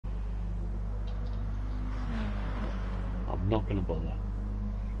not going to bother.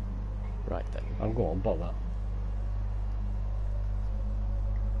 Right then. I'm going to bother.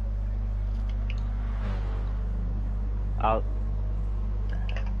 I'll...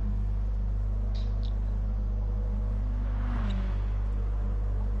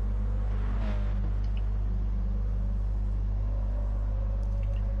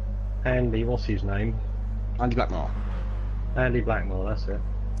 Andy, what's his name? Andy Blackmore. Andy Blackmore, that's it.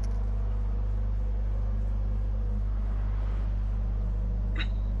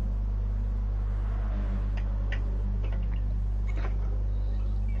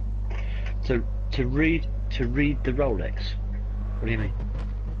 To read the Rolex. What do you mean?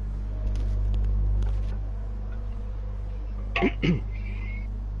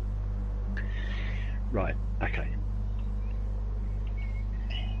 Right. Okay.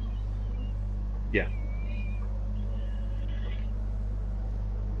 Yeah.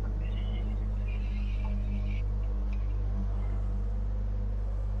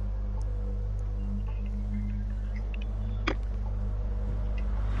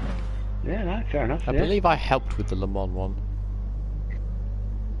 Yeah, no, fair enough. I believe I helped with the Le Mans one.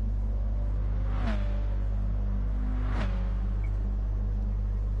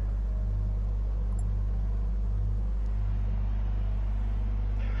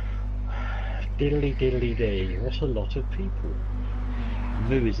 Diddly diddly dee, what a lot of people.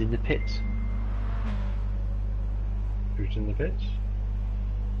 Moo is in the pits. Who's in the pits?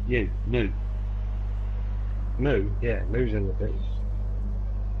 You, Moo. Moo? Yeah, Moo's in the pits.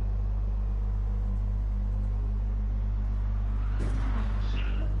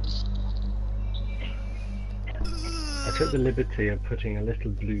 I took the liberty of putting a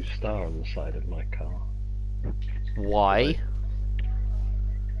little blue star on the side of my car. Why?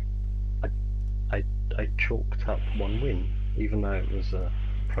 I chalked up one win, even though it was a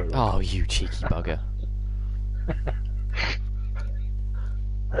pro. Oh, you cheeky bugger.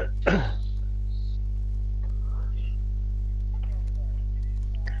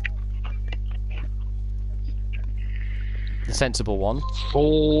 The sensible one.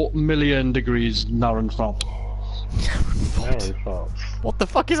 4 million degrees Narenfot. Narenfot. What the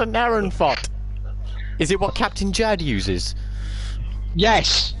fuck is a Narenfot? Is it what Captain Jad uses?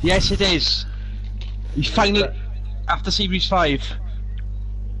 Yes, yes it is. He finally, after Series 5.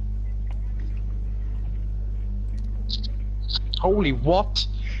 Holy what?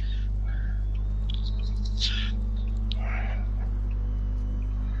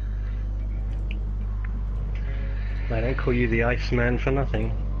 They don't call you the Iceman for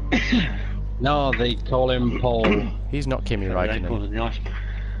nothing. No, they call him Paul. He's not Kimi Räikkönen.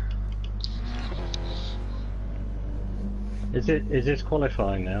 Is this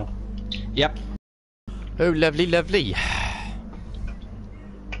qualifying now? Yep. Oh, lovely, lovely.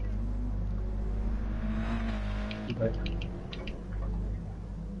 Okay.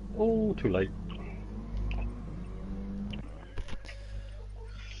 Oh, too late.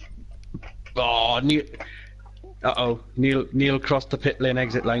 Oh, Neil. Uh-oh, Neil crossed the pit lane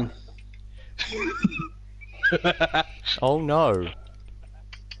exit line. Oh no.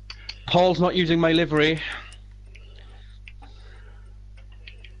 Paul's not using my livery.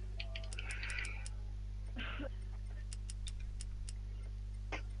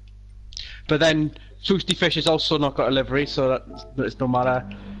 But then Toasty Fish has also not got a livery, so it's no matter.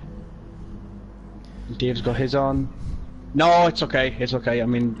 Dave's got his on. No, it's okay. It's okay. I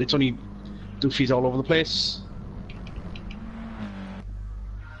mean, it's only doofies all over the place.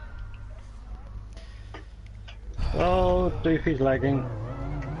 Oh, Doofy's lagging.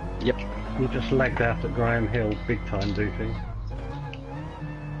 Yep. You just lagged out at Graham Hill, big time, Doofy.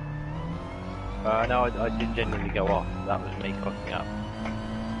 No, I did genuinely go off. That was me cocking up.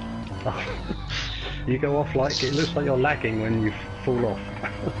 You go off like it looks like you're lagging when you fall off.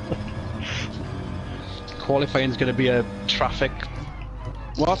 Qualifying's going to be a traffic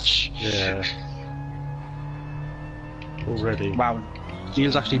watch. Yeah. Already. Wow.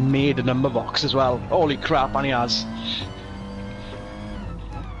 Neil's actually made a number box as well. Holy crap, and he has.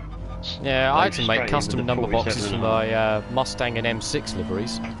 Yeah, I had to make straight custom into the number boxes for 47. my Mustang and M6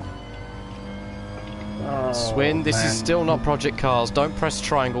 liveries. Oh, Swin, this man. is still not Project Cars. Don't press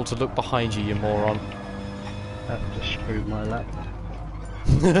triangle to look behind you, you moron. That just screwed my lap.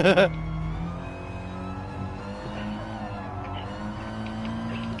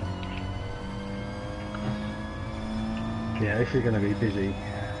 Yeah, this is going to be busy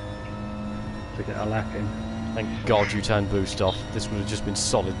to get a lap in. Thank God you turned boost off. This would have just been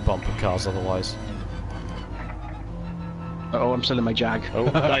solid bumper cars otherwise. Uh-oh, I'm selling my Jag. Oh,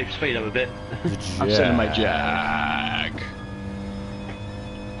 Dave, speed up a bit. I'm selling my Jag.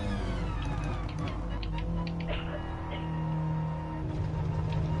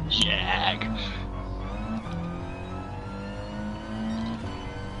 flag.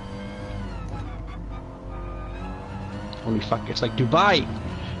 Holy fuck, it's like Dubai.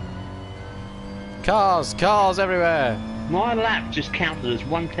 Cars everywhere. My lap just counted as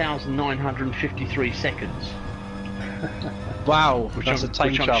 1,953 seconds. Wow, Which that's I'm, a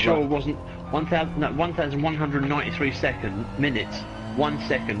time which I'm traveler. sure wasn't 1,193 minutes. 1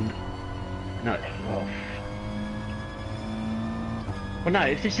 second. No. Oh. Well, no.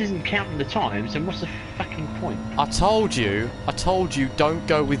 If this isn't counting the times, then what's the fucking point? I told you, don't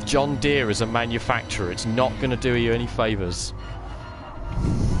go with John Deere as a manufacturer. It's not going to do you any favours.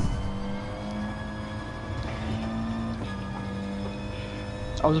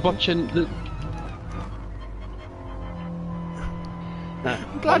 I was watching the... No.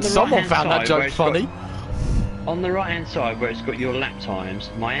 I'm glad someone found that joke funny. On the right hand side where it's got your lap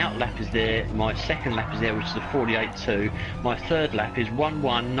times, my out lap is there, my second lap is there, which is the 48.2. My third lap is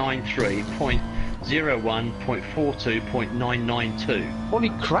 1193.01.42.992.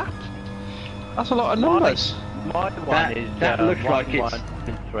 Holy crap! That's a lot of numbers. My one is that looks like it's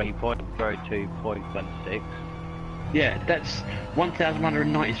 3.02.16. yeah, that's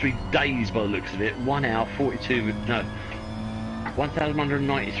 1,193 days by the looks of it. 1 hour 42. No,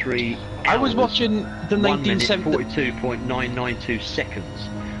 1,193. I was watching the 1970. 1970... 42.992 seconds.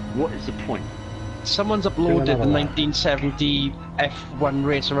 What is the point? Someone's uploaded the 1970 F1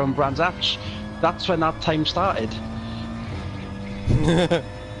 race around Brands Hatch. That's when that time started.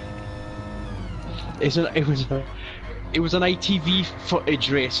 It was an ITV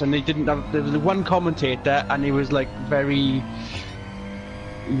footage race, and they didn't have. There was one commentator, and he was like he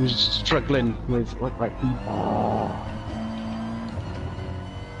was struggling with what, right?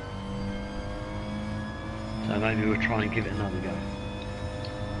 So maybe we'll try and give it another go.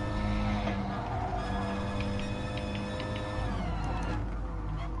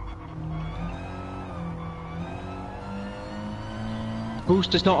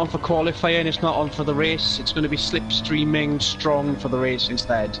 Boost is not on for qualifying, it's not on for the race, it's going to be slipstreaming strong for the race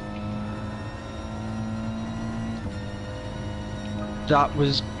instead. That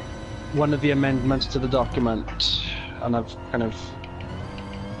was one of the amendments to the document, and I've kind of...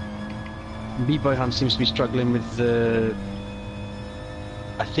 B-Boy Hunt seems to be struggling with the...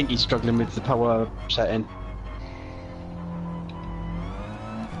 I think he's struggling with the power setting.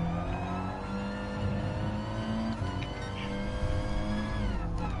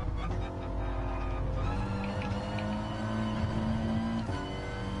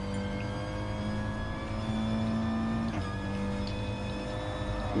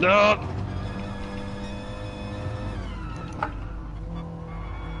 No!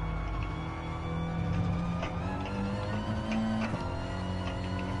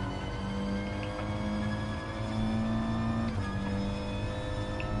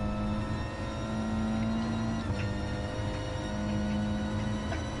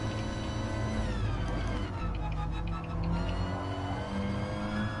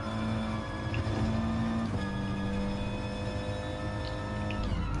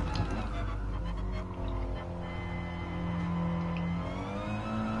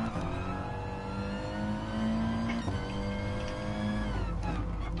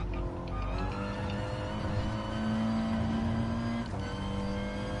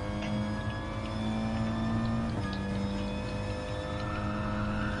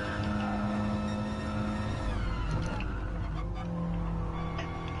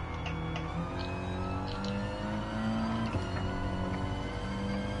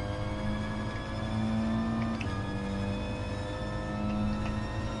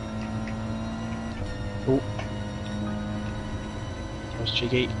 Oh. That was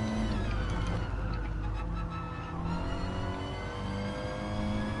cheeky.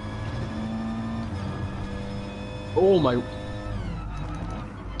 Oh my...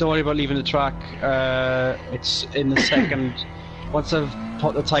 Don't worry about leaving the track. It's in the second... Once I've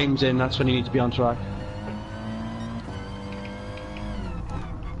put the times in, that's when you need to be on track.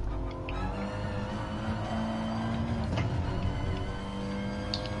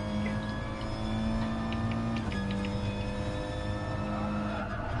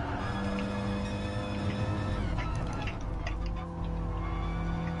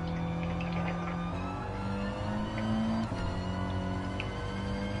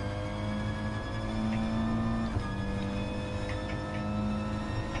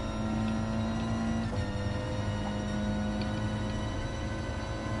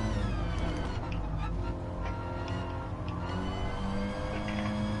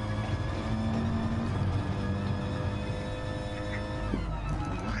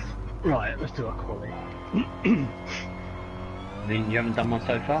 Right, let's do our quali. I mean, you haven't done one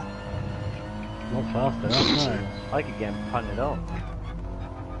so far? Not fast enough, no. I could get him punted on.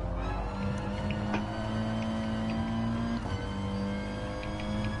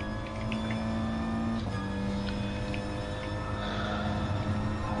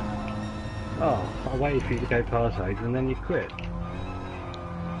 Oh, I waited for you to go past Aid and then you quit.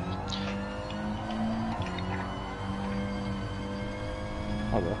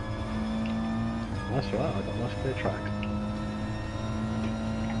 Oh well. That's right, I got nice clear track.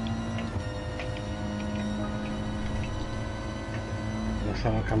 Unless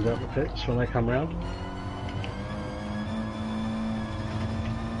someone comes out the pits when they come round.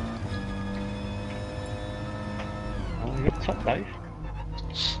 Oh, you got top, Dave.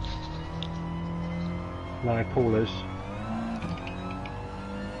 No, Paul is.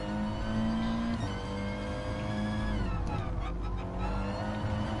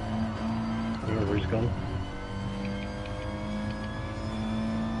 Wherever he's gone.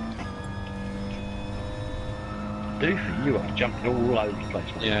 Doofy, you are jumping all over the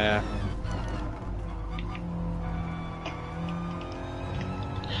place, mate. Yeah.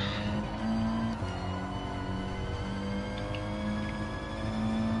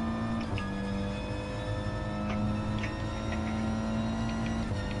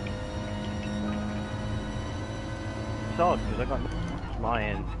 It's odd because I got my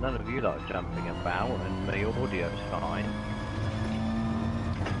end. None of you lot are jumping about, and my audio's fine.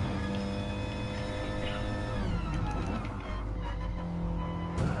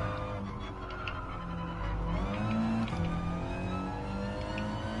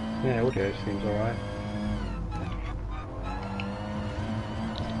 Yeah, audio seems alright.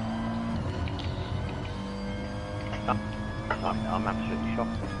 I'm absolutely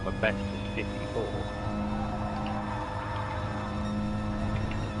shocked. My best is 54.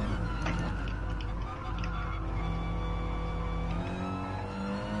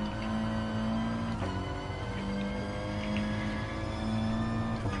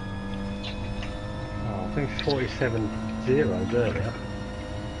 Oh, I think 47 zeros earlier.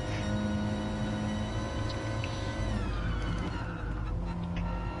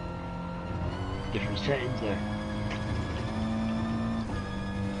 Different settings there.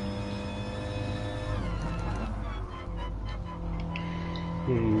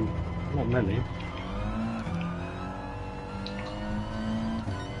 Not many.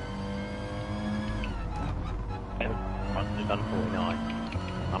 I've done 49.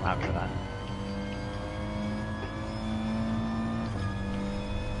 I'm happy with that.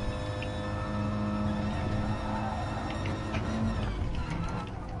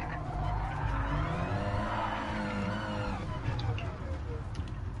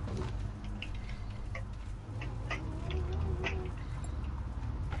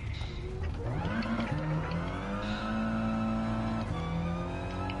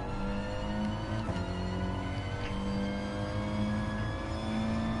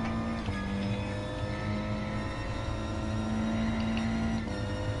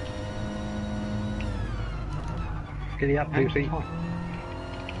 Giddy up, Goofy.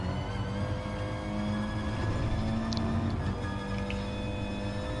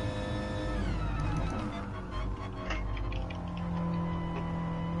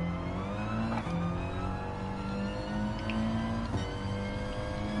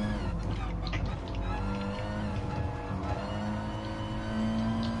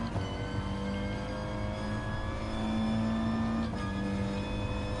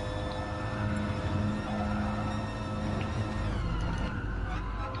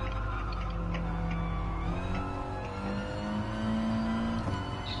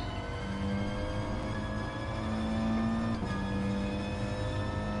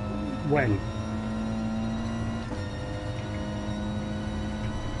 When?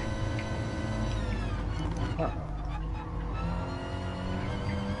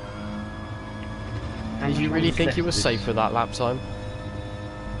 Did you really think you were safe with that lap time?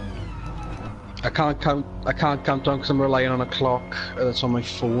 I can't count down because I'm relying on a clock that's on my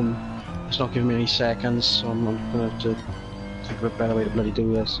phone. It's not giving me any seconds, so I'm gonna have to think of a better way to bloody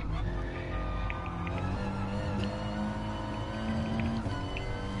do this.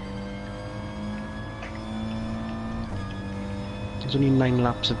 There's only 9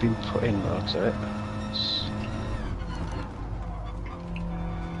 laps have been put in, though, that's it.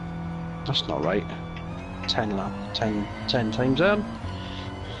 That's not right. 10 times in.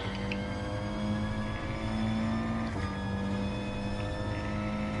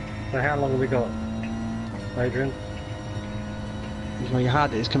 So how long have we got, Adrian? Well, you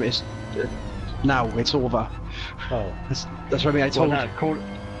had it. It's coming. Now it's over. Oh. That's what I mean. I Well, told. no,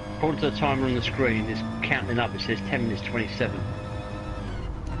 according to the timer on the screen, it's counting up. It says 10 minutes 27.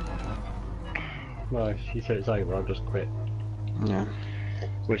 Well, she said it's over, I'll just quit. Yeah.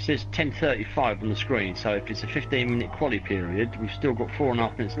 Well, it says 10:35 on the screen, so if it's a 15-minute quali period, we've still got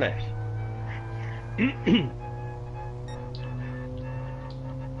 4.5 minutes left.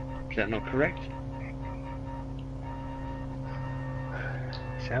 Is that not correct?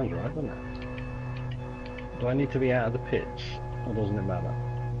 Sounds right, doesn't it? Do I need to be out of the pits, or doesn't it matter?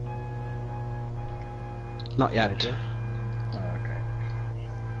 Not I yet. do? Oh, okay.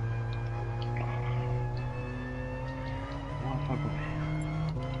 What have I got here?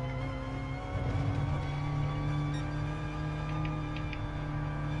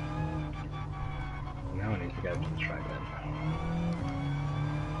 Now I need to go to the track then.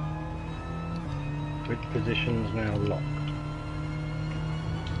 Which position's now locked?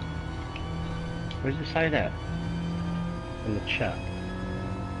 Where does it say that? In the chat.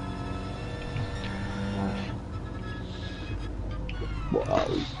 Nice. Wow.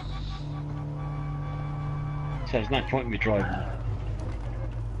 So there's no point in me driving.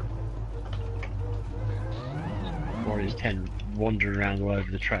 Warriors 10 wandering around all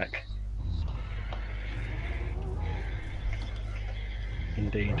over the track.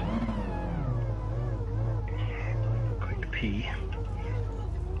 Indeed. Quick pee.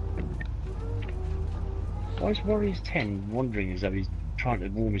 Why is Warriors 10 wandering as though he's trying to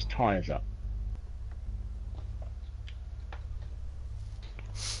warm his tyres up?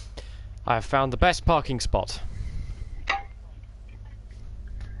 I have found the best parking spot.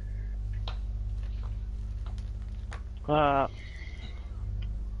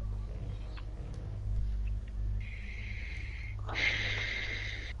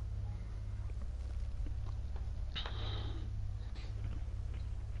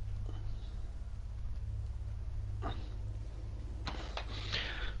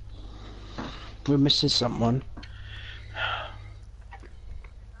 We're missing someone.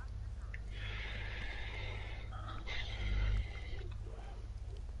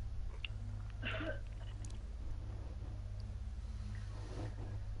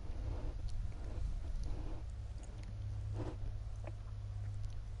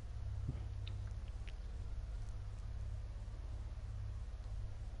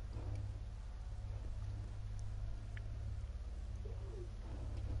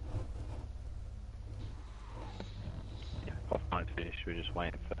 Fine, finished. We're just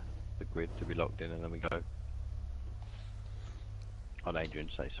waiting for the grid to be locked in and then we go. I'll Adrian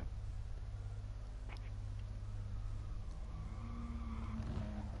say so.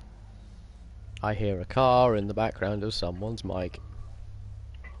 I hear a car in the background of someone's mic.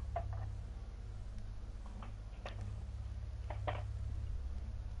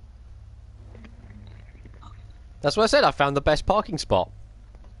 That's what I said, I found the best parking spot.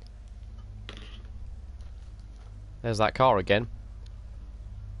 There's that car again.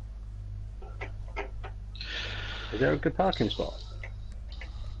 Is there a good parking spot?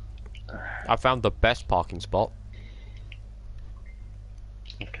 I found the best parking spot.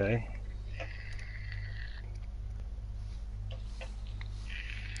 Okay.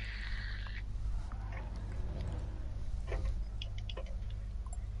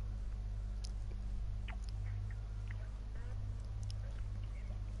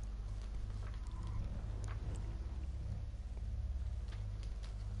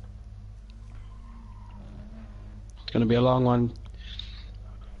 It's gonna be a long one.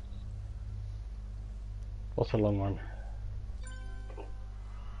 What's a long one?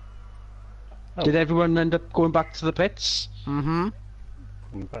 Oh. Did everyone end up going back to the pits? Mm-hmm.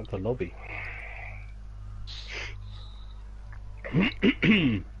 I'm back to the lobby.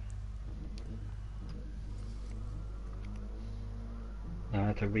 I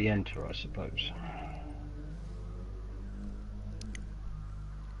had to re-enter, I suppose.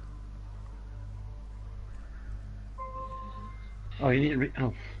 Oh, you need to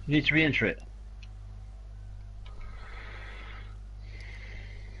you need to re-enter it.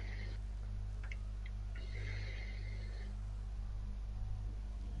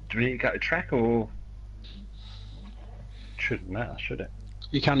 Do we need to go to track or? Shouldn't matter, should it?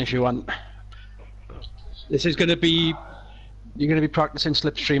 You can if you want. This is gonna be. You're gonna be practicing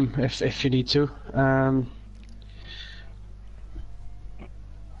slipstream if you need to.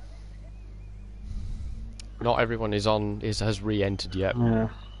 Not everyone has re-entered yet. Yeah.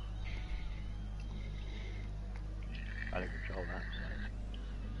 I don't control that.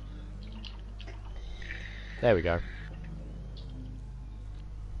 There we go.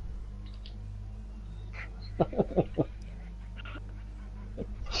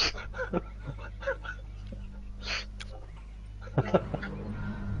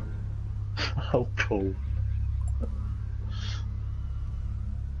 Oh, cool.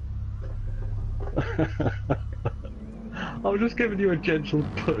 I was just giving you a gentle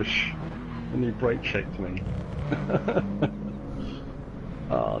push, and you brake checked me.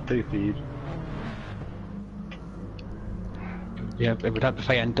 Ah, too feed. Yeah, it would have if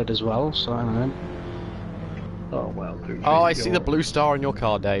I entered as well, so I don't know. Oh well, too feed. Oh, I see the blue star in your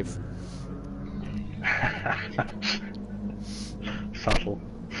car, Dave. Subtle.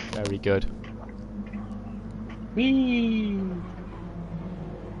 Very good. Whee!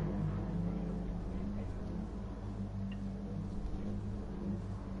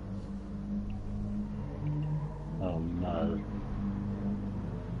 Oh no.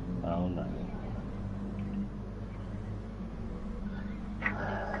 Oh no.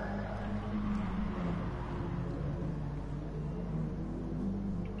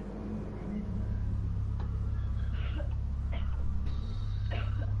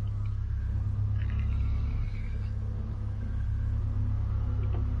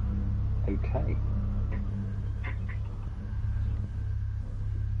 Okay.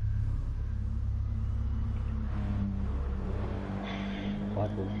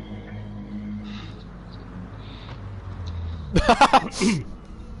 Bible. I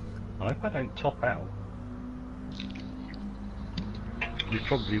hope I don't top out. You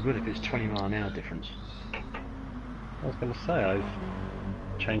probably would if it's 20 mph difference. I was going to say, I've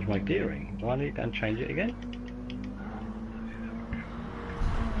changed my gearing. Do I need to change it again?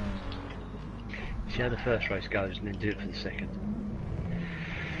 See how the first race goes and then do it for the second.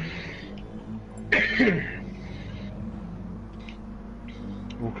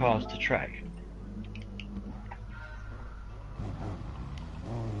 All cars to track.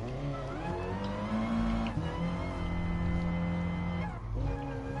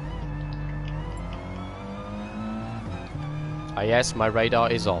 Ah, yes, my radar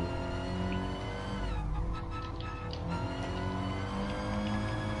is on. Is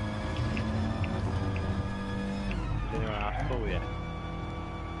anyone else full yet?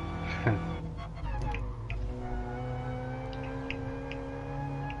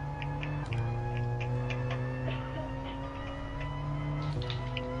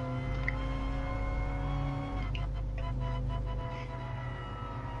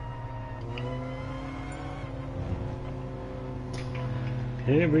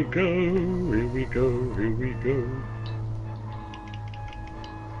 Here we go, here we go, here we go.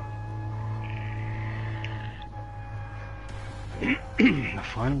 The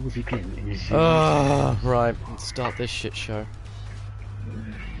final will begin in 0. Ah, right. Let's start this shit show.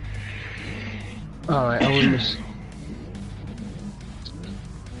 Alright, I will miss.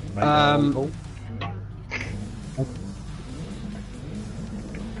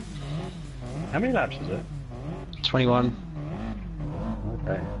 How many laps is it? 21.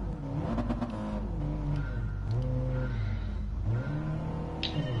 Okay.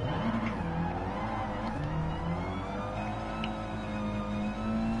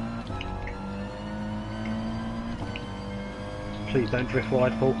 Please don't drift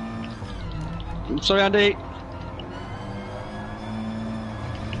wide, Paul. Sorry, Andy.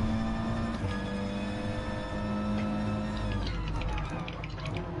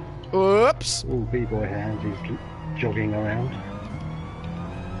 Oops! Oh, B-boy hands, he's jogging around.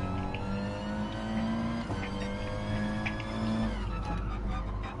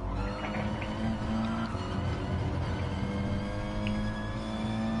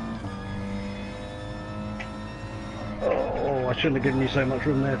 Oh, I shouldn't have given you so much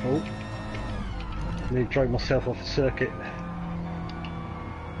room there, Paul. I nearly drove myself off the circuit.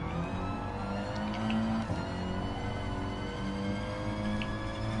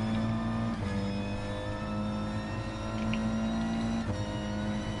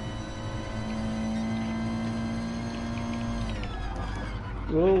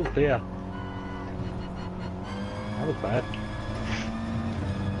 Oh dear. That was bad.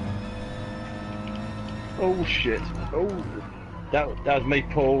 Oh shit. Oh. That was me,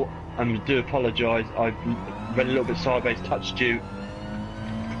 Paul. I do apologise. I went a little bit sideways, touched you.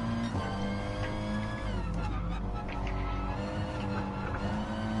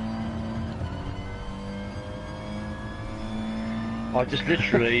 I just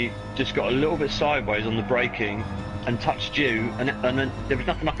literally just got a little bit sideways on the braking and touched you, and then there was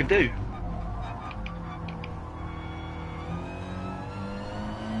nothing I could do.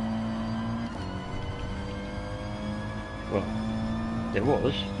 Well, there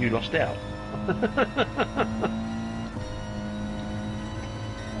was. You lost out.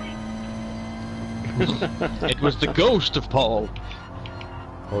 It was the ghost of Paul.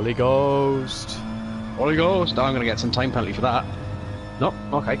 Holy Ghost! Holy Ghost. Oh, I'm gonna get some time penalty for that. No?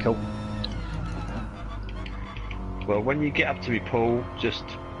 Okay, cool. Well, when you get up to me, Paul, just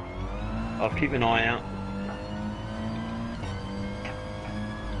I'll keep an eye out.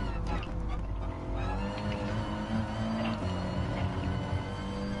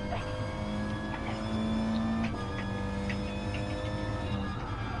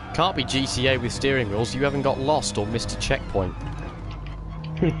 Can't be GTA with steering wheels. You haven't got lost or missed a checkpoint.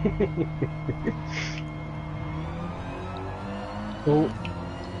 Oh,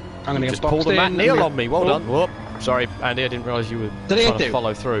 I'm gonna Just get pulled boxed a Matt in. Neal on me. Well Oh, done. Whoop. Sorry, Andy. I didn't realise you were Did I trying hit to you?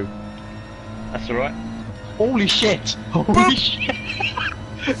 follow through. That's alright. Holy shit! Holy shit!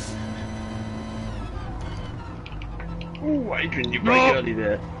 Ooh, Adrian, you break early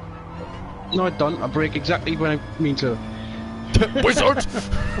there. No, I don't. I break exactly when I mean to. Wizard!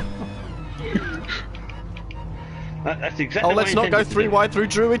 That's exactly Oh, what let's I not go intended to 3 do. wide through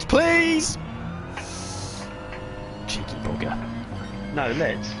Druids, please! Cheeky bugger. No,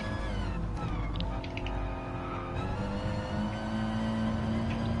 let's.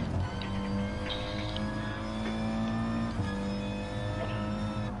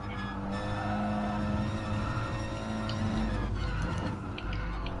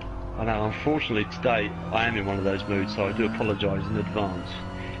 I know, unfortunately today I am in one of those moods, so I do apologise in advance.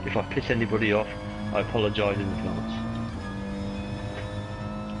 If I piss anybody off, I apologise in advance.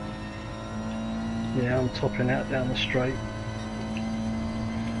 Yeah, I'm topping out down the straight.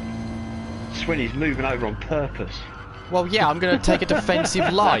 Swinny's moving over on purpose. Well, yeah, I'm going to take a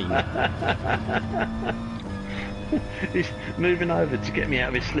defensive line. He's moving over to get me out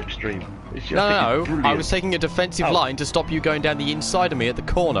of his slipstream. No, brilliant. I was taking a defensive line to stop you going down the inside of me at the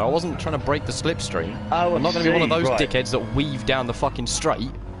corner. I wasn't trying to break the slipstream. Oh, I'm not going to be one of those right. dickheads that weave down the fucking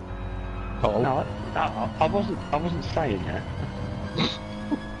straight. Oh. No, I wasn't saying that.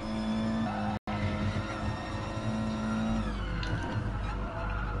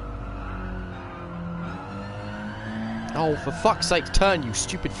 Oh, for fuck's sake, turn, you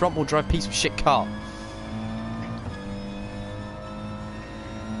stupid front-wheel drive piece of shit car.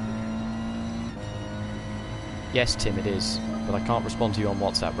 Yes, Tim, it is. But I can't respond to you on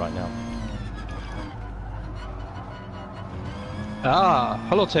WhatsApp right now. Ah,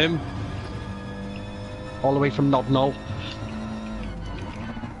 hello, Tim. All the way from Nodnall.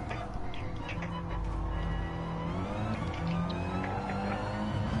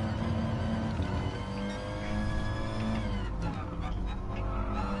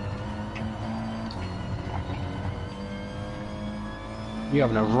 You're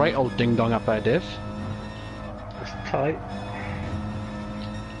having a right old ding dong up there, Div. It's tight.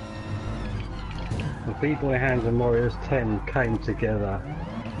 The B-Boy Hands and Warriors 10 came together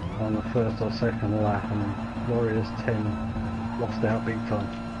on the first or second lap, and Warriors 10 lost out big time.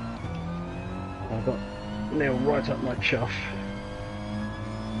 I got Neil right up my chuff.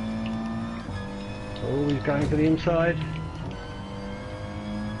 Oh, he's going for the inside.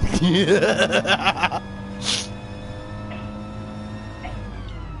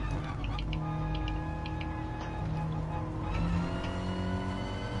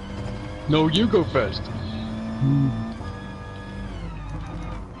 No, you go first.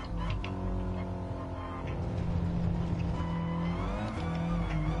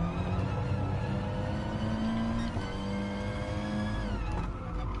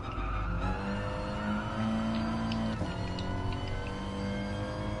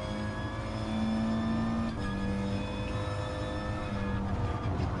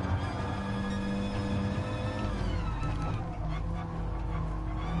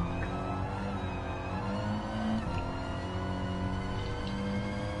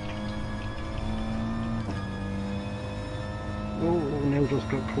 Oh, Neil just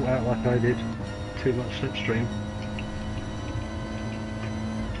got caught out like I did. Too much slipstream.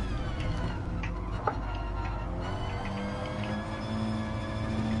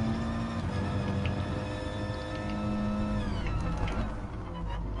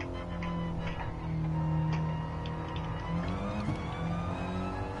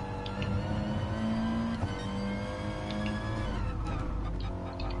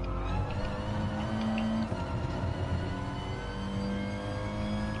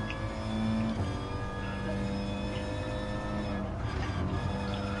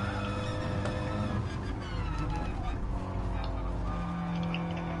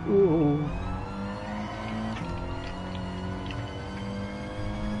 Ooh.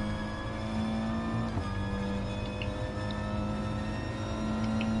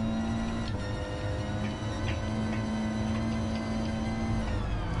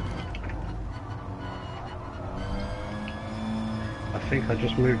 I think I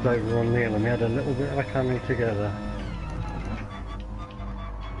just moved over on Neil and we had a little bit of a coming together.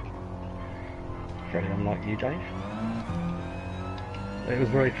 Very unlike you, Dave. It was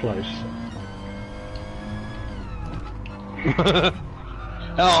very close.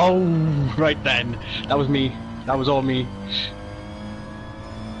 Oh, right then. That was me. That was all me.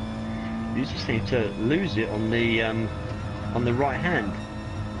 You just seem to lose it on the right hand.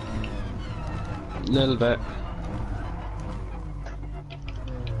 A little bit.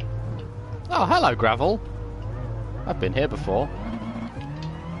 Oh, hello, Gravel. I've been here before.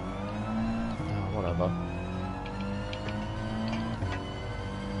 Oh, whatever.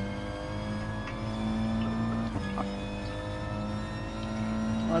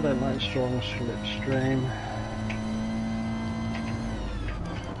 I don't like strong slipstream.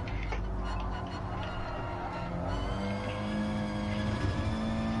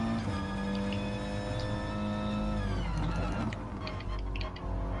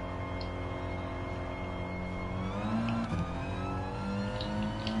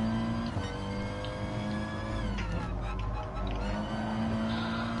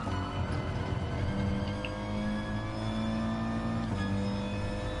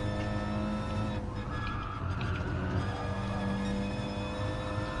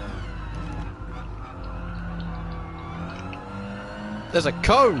 There's a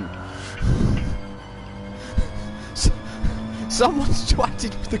cone! Someone's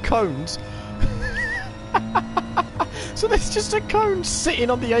twatted with the cones. So there's just a cone sitting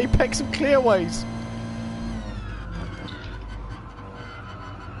on the apex of clearways.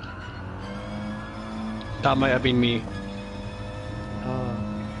 That might have been me.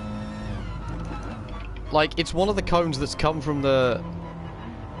 Like, it's one of the cones that's come from the...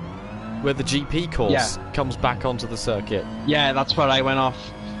 where the GP course comes back onto the circuit. Yeah, that's where I went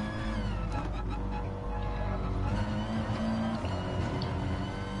off.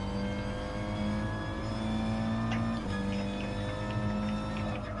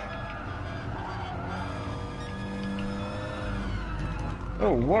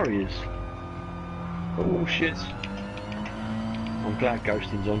 Oh, Warriors. Oh shit. I'm glad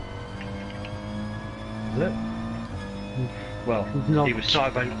Ghosting's on. Is it? Well, No. he was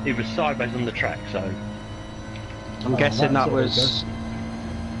sideways on the track, so I'm guessing that's that all it was...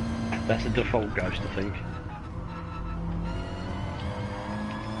 that's a default Ghost, I think.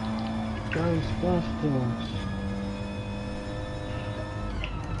 Ghostbusters.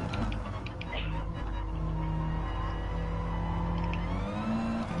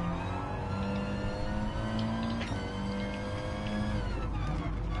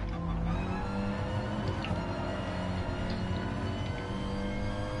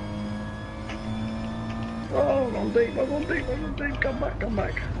 Oh, I'm on deep, I'm on deep, I'm on deep, come back, come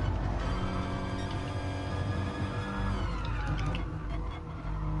back.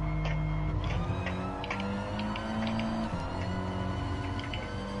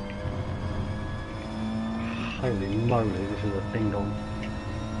 Holy moly, this is a thing on.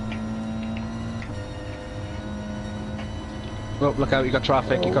 Oh, look out, you got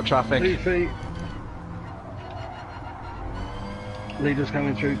traffic, you got traffic. 2 feet. Leaders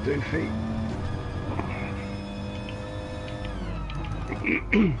coming through 2 feet.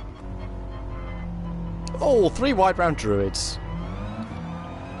 Oh, 3 wide round druids.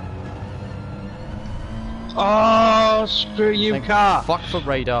 Oh, screw you, Thank car. fuck for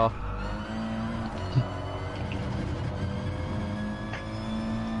radar.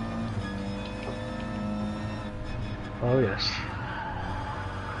 Oh yes.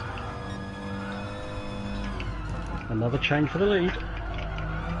 Another change for the lead.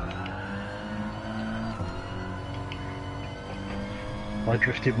 I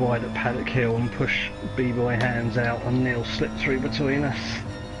drifted wide at Paddock Hill and pushed B-Boy Hands out and Neil slipped through between us.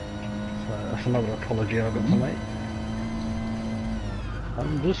 So that's another apology I've got to make.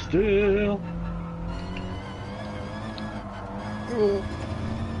 Understood. Oh,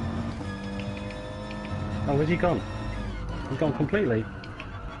 where's he gone? He's gone completely.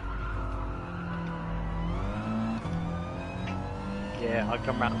 Yeah, I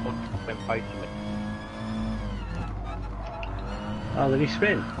come round and went both of it. Oh, did he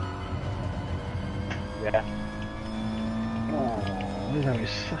spin? Yeah. Oh, you know,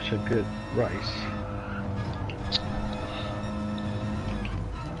 it's such a good race.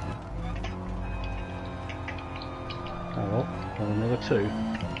 Oh well, another 2.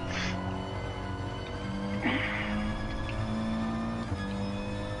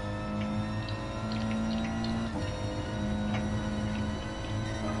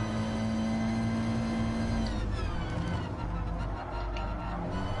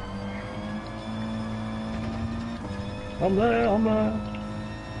 I'm there, I'm there.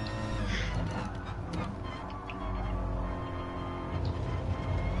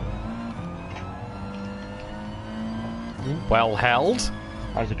 Well held.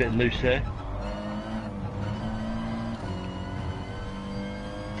 I was a bit loose there.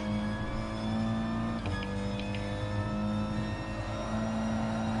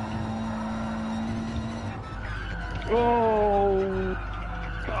 Oh!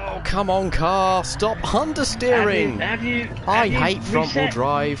 Oh, come on, car! Stop understeering! I hate front-wheel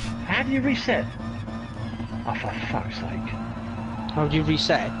drive. How do you reset? Oh, for fuck's sake. How do you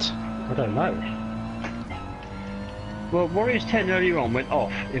reset? I don't know. Well, Warriors 10 earlier on went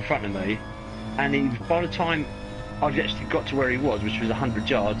off in front of me, and by the time I actually got to where he was, which was 100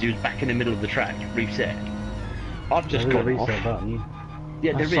 yards, he was back in the middle of the track, reset. I've just There is a gone off. reset button.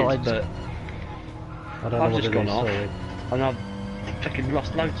 Yeah, there is, but I don't know I've what just it gone is, off, sorry. and I've fucking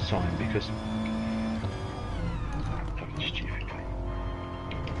lost loads of time because... Fucking stupid.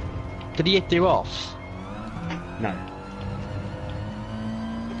 Did he hit you off? No.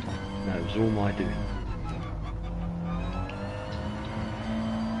 No, it was all my doing.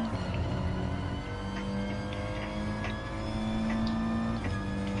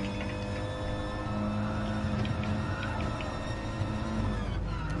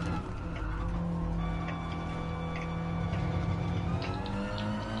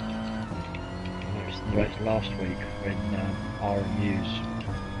 Last week when RNUs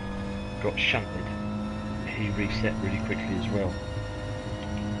got shunted, he reset really quickly as well.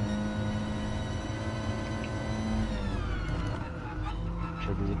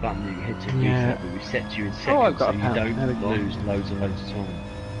 So there's a button you can hit to reset, but resets you in seconds, I've got so a you pen. don't There we go. lose loads and loads of time.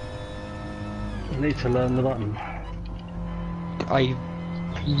 I need to learn the button. I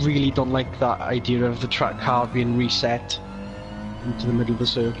really don't like that idea of the track car being reset into the middle of the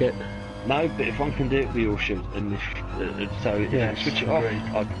circuit. No, but if one can do it, we all should. And if so, if Yes, you can switch it off,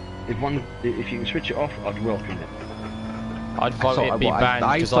 agreed. if you can switch it off, I'd welcome it. I'd vote thought it I- be well, I- banned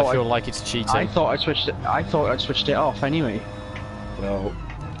I because I thought feel I- like it's cheating. I thought I'd switched it. I thought I'd switched it off anyway. Well,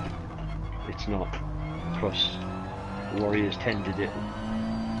 it's not. Because Warriors 10 did it.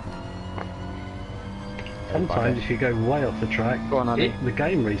 Sometimes if you go way off the track, Go on, Andy. the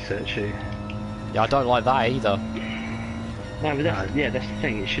game resets you. Yeah, I don't like that either. No, but that's the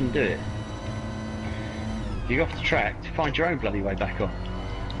thing. It shouldn't do it. You go off the track to find your own bloody way back on.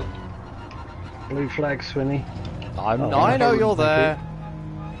 Blue flag, Swinny. I Oh, know thank you're you. there.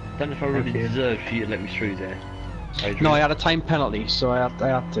 Don't know if I really Thank you. deserved for you to let me through there. Adrian. No, I had a time penalty, so I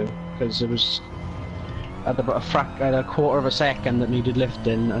had to because it was at about I had a quarter of a second that needed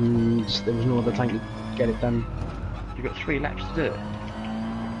lifting, and there was no other time to get it done. You've got 3 laps to do it.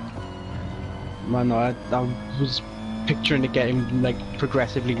 Man, no, I was picturing it getting like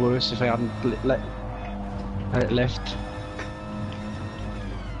progressively worse if I hadn't let it lift.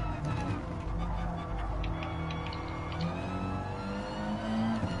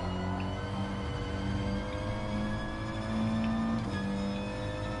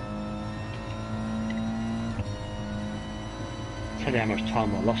 Tell you how much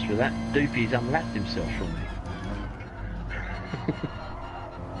time I lost with that. Doopy's unlapped himself from me.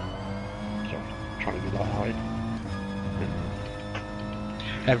 Sorry, trying to be light-hearted.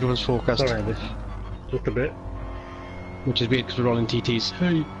 Everyone's focused, Sorry, Andy. Just a bit. which is weird because we're all in TTs.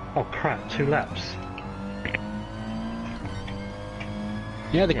 Hey. Oh crap, 2 laps.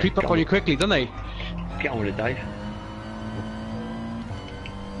 Yeah, they Yeah, creep up go on on. you quickly, don't they? Get on with it, Dave.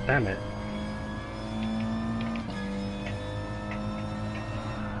 Damn it.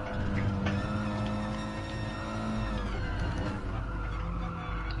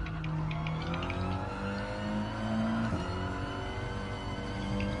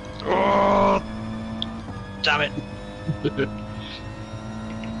 Oh, damn it!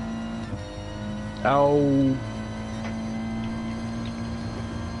 Oh,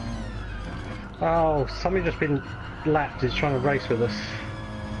 Oh, somebody just been lapped. He's trying to race with us.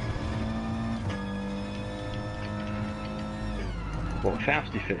 What,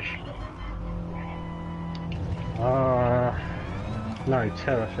 Fausty fish? No,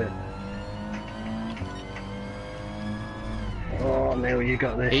 Terrafit. Oh, Neil, you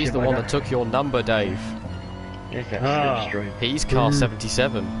got this. He's you the one bugger. that took your number, Dave. There's that Ah. slipstream. He's car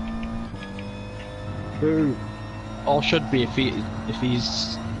 77. Boo. all should be if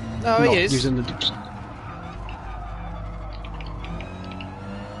he's No, not he is. using the.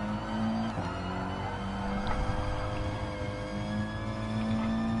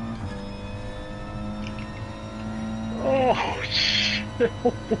 Oh, shit.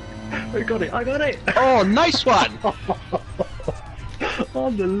 I got it, I got it! Oh, nice one!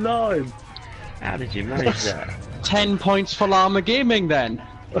 On the line! How did you manage that? 10 points for Llama Gaming then.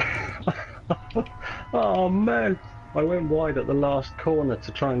 Oh man! I went wide at the last corner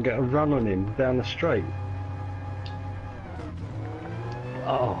to try and get a run on him down the straight.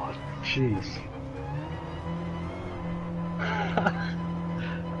 Oh, jeez.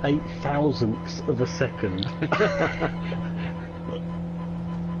 8 thousandths of a second.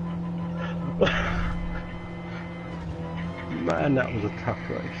 Man, that was a tough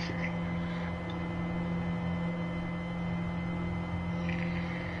race.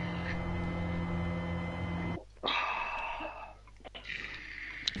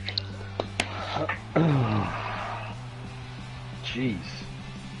 Jeez.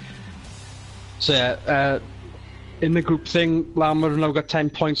 So yeah, in the group thing, Llama have now got 10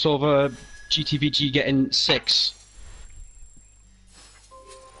 points over GTVG getting 6.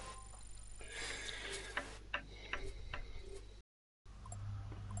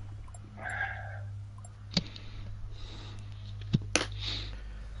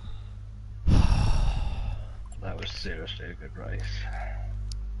 That was seriously a good race.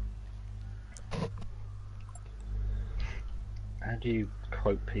 How do you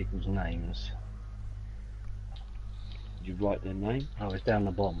quote people's names? Did you write their name? Oh, it's down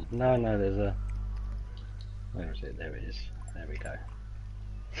the bottom. No, there's a... Where is it? There it is. There we go.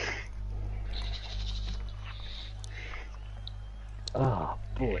 Ah,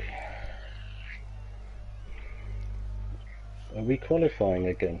 boy. Are we qualifying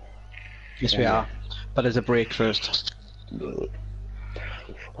again? Yes, we are. But there's a break first.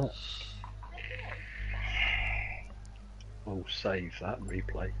 I'll save that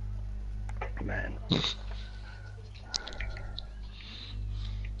replay. Man.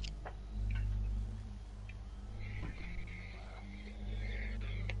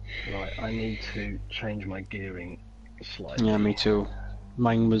 Right, I need to change my gearing slightly. Yeah, me too.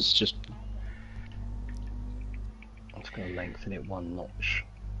 Mine was just... I'm just going to lengthen it 1 notch.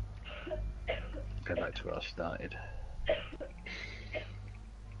 Go back to where I started.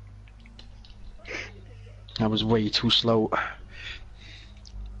 I was way too slow.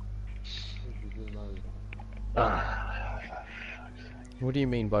 What do you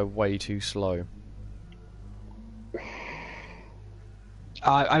mean by way too slow?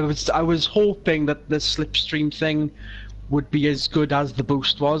 I was hoping that the slipstream thing would be as good as the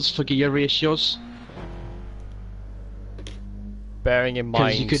boost was for gear ratios. Bearing in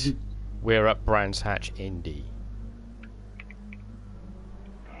 'Cause you mind, could- we're at Brands Hatch Indy.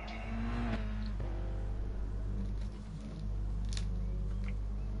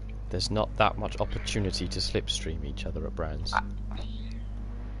 There's not that much opportunity to slipstream each other at Brands.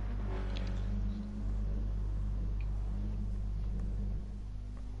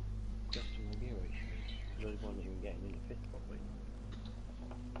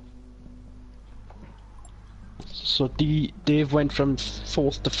 So Dave went from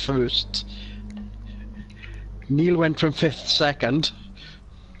 4th to 1st. Neil went from 5th to 2nd.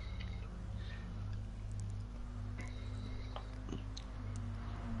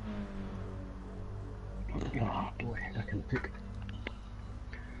 Oh boy, I can pick.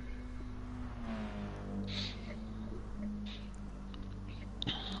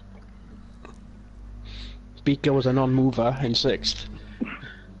 Beaker was a non-mover in 6th.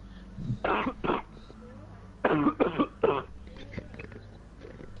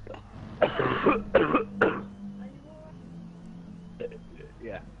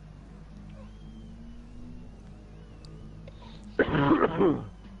 Yeah.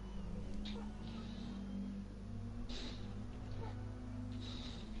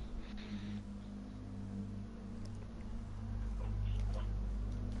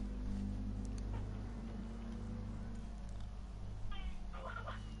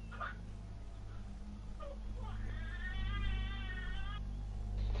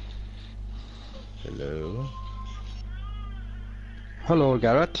 Hello. Hello,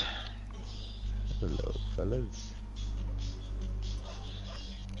 Garrett. Hello, fellas.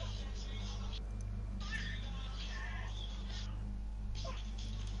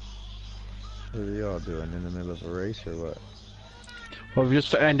 What are y'all doing in the middle of a race or what? Well, we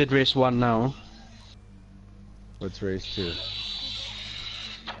just ended race 1 now. What's race 2?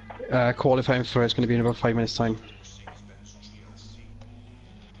 Qualifying for it's going to be in about 5 minutes' time.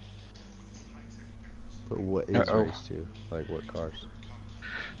 But what is Uh-oh. race 2? Like what cars?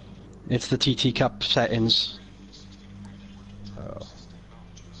 It's the TT Cup settings. Oh. Well,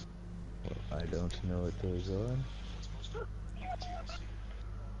 I don't know what those are.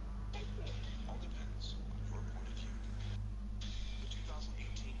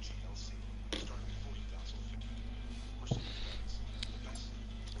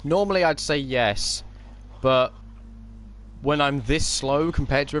 Normally I'd say yes, but when I'm this slow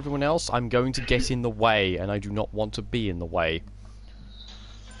compared to everyone else, I'm going to get in the way, and I do not want to be in the way.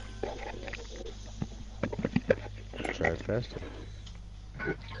 Try faster.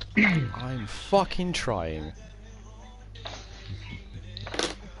 I'm fucking trying.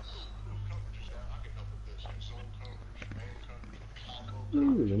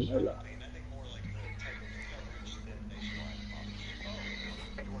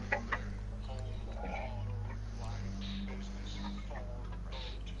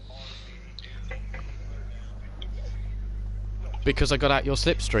 Because I got out your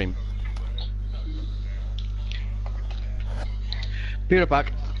slipstream. Be right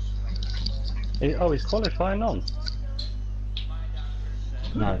back. Oh, is qualifying on?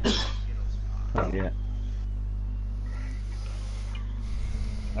 No. Not yet.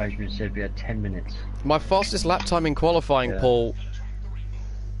 Adrian said we had 10 minutes. My fastest lap time in qualifying, Yeah. Paul.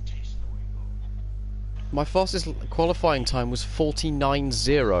 My fastest qualifying time was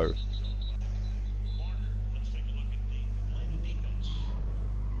 49.0.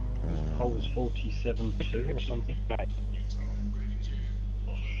 I was 47.2 or something.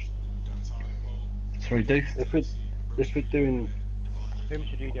 Sorry, do? If we're doing Whom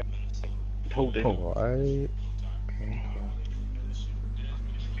should you do? Paul, Paul. Why?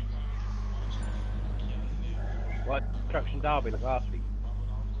 What Construction Derby like last week?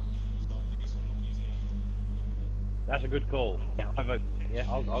 That's a good call. I vote. Yeah,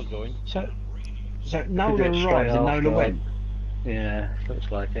 I'll join. So do Nola it straight arrived and after. Nola went. Yeah,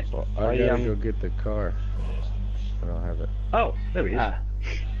 looks like it. Well, I gotta um, go get the car. I don't have it. Oh, there he is. Ah.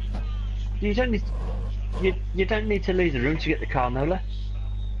 You don't need. You don't need to leave the room to get the car, Nola.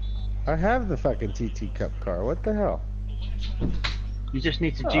 I have the fucking TT Cup car. What the hell? You just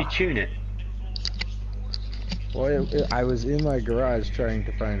need to detune it. Well, I was in my garage trying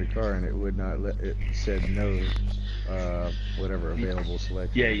to find a car and it would not let. It said no, whatever available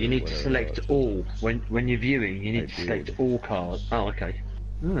selection. Yeah, you or need to whatever select it was. all when you're viewing. You need I to select did. all cars. Oh, okay.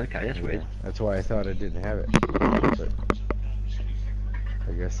 Oh, okay, that's weird. Yeah, that's why I thought I didn't have it. But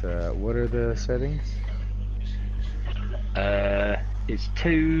I guess. What are the settings? It's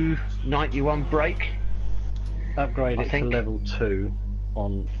 291 brake. Upgrade I it to think- level 2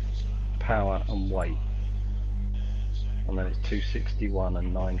 on power and weight. And then it's 261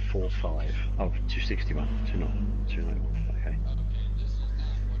 and 945. Oh, 261. 291.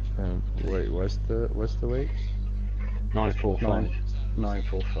 Okay. Wait, what's the weight? 945.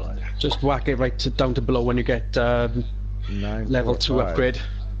 945. Just whack it right down to below when you get level 2 945. upgrade.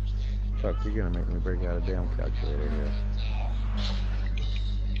 Fuck, you're gonna make me break out a damn calculator here.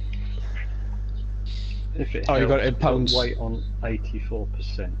 If it Oh, you got it in helps, put pounds. weight on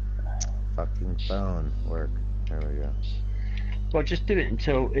 84%. Fucking phone work. There we go. Well, just do it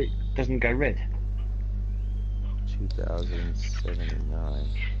until it doesn't go red. 2079.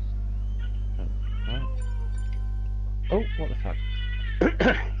 Oh, what the fuck?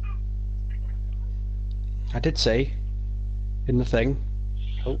 I did say in the thing.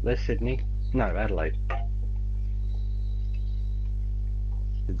 Oh, there's Sydney. No, Adelaide.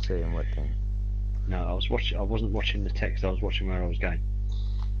 Did say in what thing? No, I wasn't watching the text. I was watching where I was going.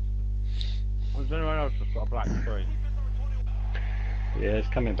 Has anyone else just got a black screen? Yeah, it's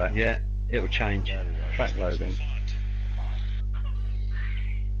coming back. Yeah, it'll change. Track loading.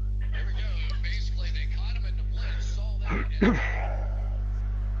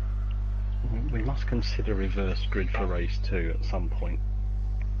 We must consider reverse grid for race 2 at some point.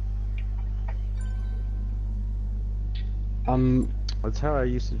 That's how I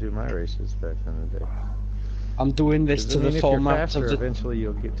used to do my races back in the day. I'm doing this 'Cause to I mean, the if you're format faster, of the. eventually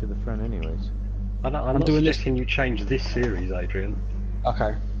you'll get to the front anyways. I'm not doing this- suggesting you change this series, Adrian.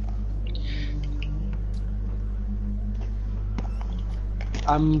 Okay.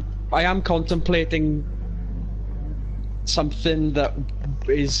 I am contemplating something that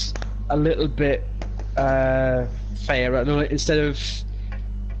is a little bit fairer. Instead of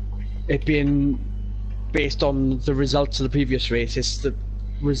it being based on the results of the previous race, it's the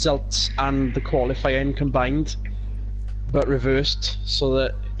results and the qualifying combined, but reversed, so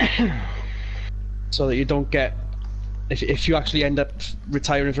that you don't get if you actually end up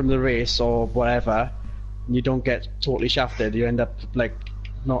retiring from the race or whatever, and you don't get totally shafted, you end up like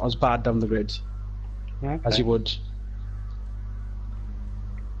not as bad down the grid as you would.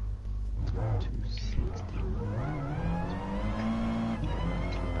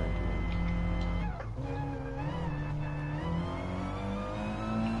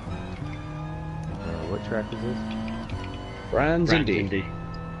 What track is this? Brands Brands Indy. Indy.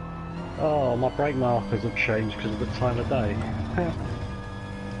 Oh, my brake markers have changed because of the time of day.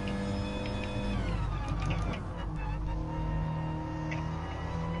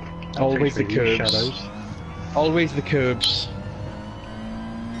 Always the Thanks for you, curbs. Shadows. Always the curbs.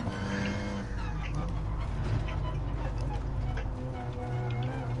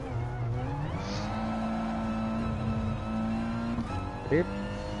 Yep.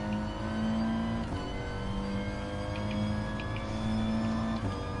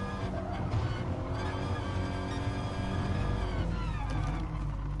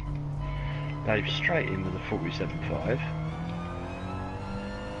 Dave straight in with a 47.5.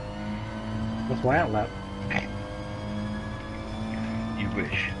 That's my outlap.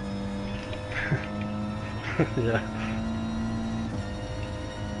 wish. Yeah.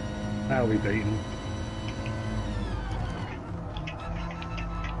 How are we beaten?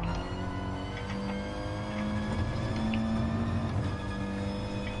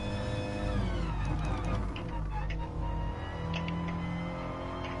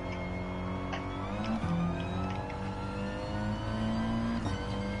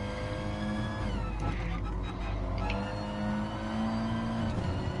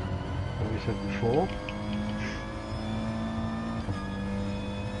 What we said before?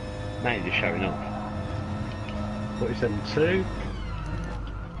 Now you're just showing off. 47.2.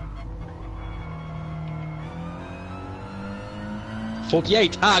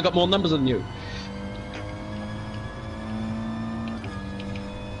 .48. Ah, I got more numbers than you.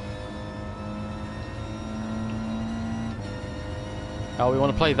 Oh, we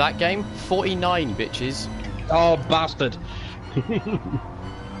want to play that game? 49, bitches. Oh, bastard.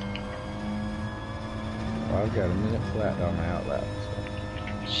 Well, I've got a minute flat on my outlap. So.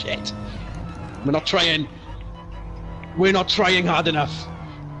 Shit. We're not trying. We're not trying hard enough.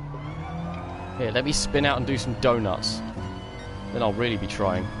 Here, let me spin out and do some donuts. Then I'll really be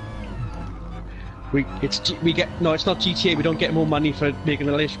trying. It's not GTA. We don't get more money for making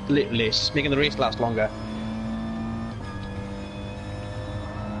the making the race last longer.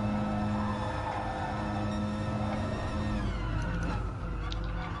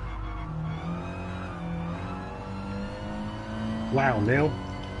 Wow, Neil.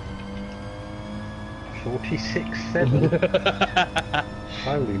 46.7.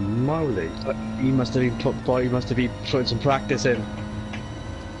 Holy moly. He must have been putting some practice in.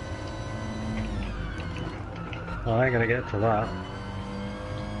 I ain't gonna get to that.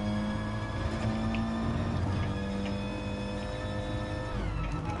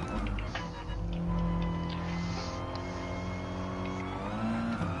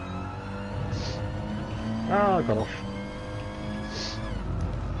 Oh, I got off.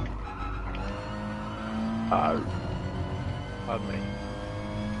 Oh. Pardon me.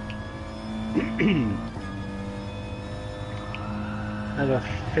 And a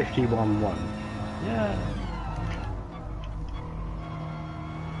 51.1. Yeah.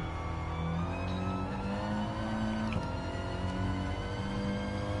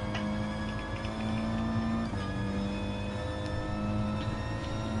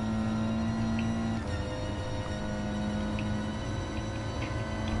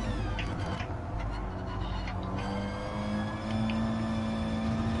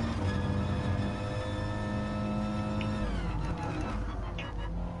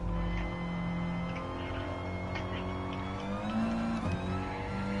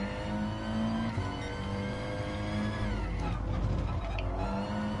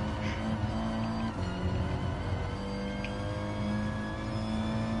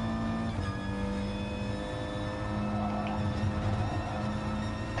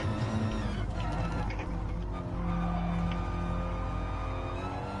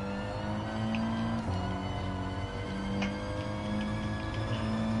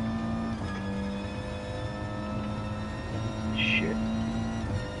 Shit.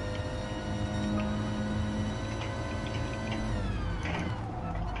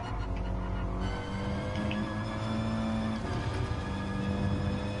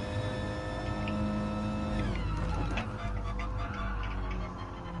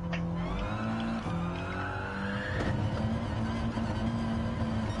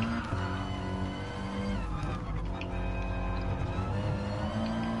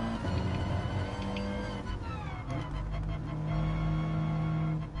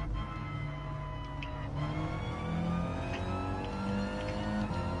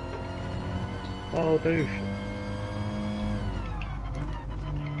 Oh, dude.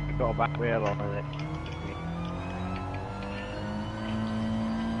 Got a back wheel on it.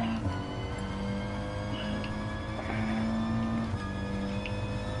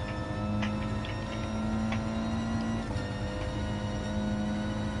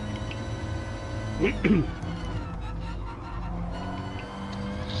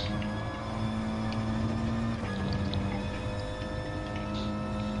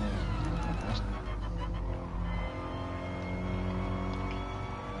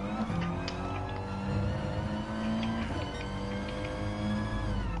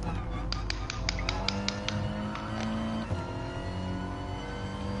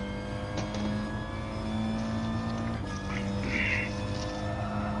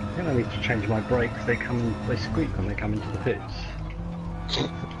 I think I need to change my brakes. They squeak when they come into the pits.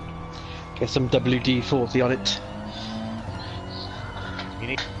 Get some WD-40 on it. You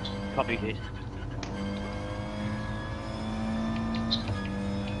need to copy this.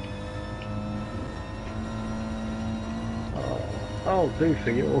 Oh,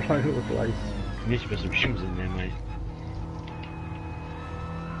 Doofy, you're all over the place. You need to put some shoes in there, mate.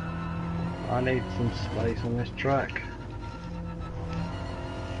 I need some space on this track.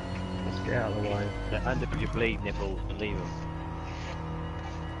 Let's get out of the way. They're under your bleed nipples and leave them.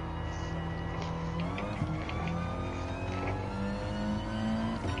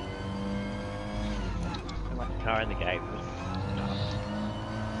 So much car in the game.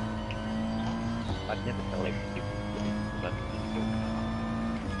 I'd never tell him.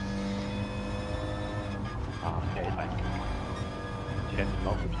 Okay, fine. Check the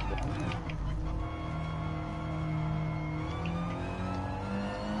multiple.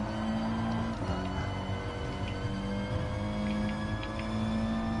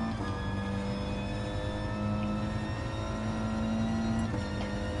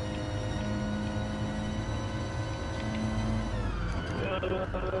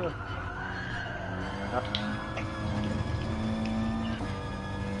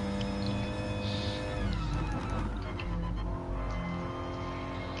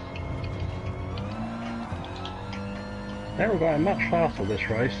 They were going much faster this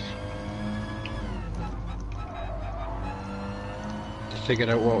race. They figured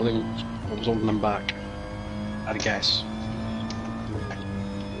out what was holding them back. I'd guess.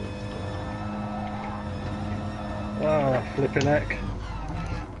 Oh, flipping heck.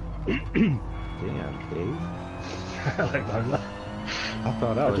 Damn, Dave. Hello, Lola. I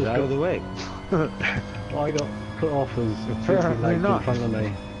thought I was just out of got- the way. I got put off as Apparently legs in not. front of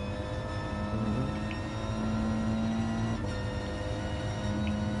me.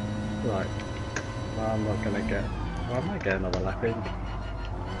 Right. I'm not gonna get... Well, I might get another lap in.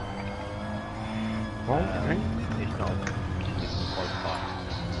 Right, hang. It's not qualified.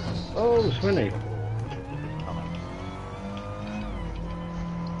 Oh, Swinny.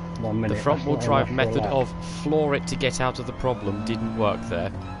 1 minute. The front wheel that's not drive enough for a method lap. of floor it to get out of the problem didn't work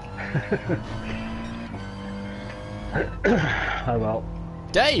there. Oh well.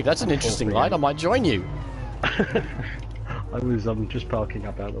 Dave, that's an interesting line. I might join you. I was just parking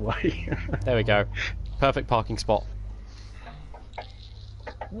up out of the way. There we go. Perfect parking spot.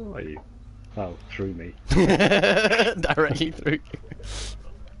 Where are you? Oh, through me. Directly through.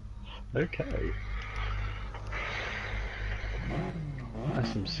 Okay.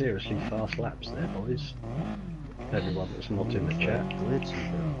 That's some seriously fast laps there, boys. Everyone that's not in the chat.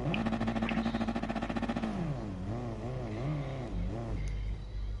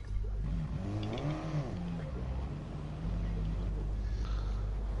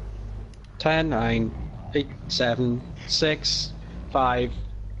 Ten, 9, 8, 7, 6, 5,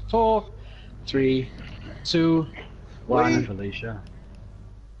 4, 3, 2, 1. Felicia.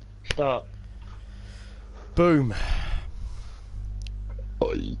 Start. Boom.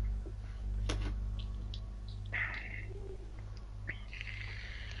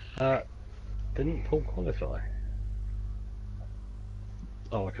 Didn't Paul qualify?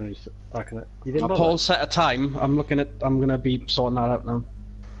 Oh, I can. You didn't. Now, bother? Paul set a time. I'm gonna be sorting that out now.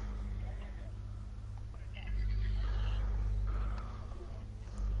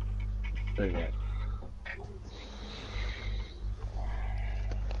 There you go.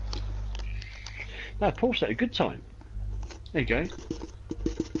 No, Paul set a good time. There you go.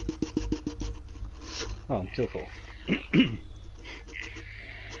 Oh, I'm still 4.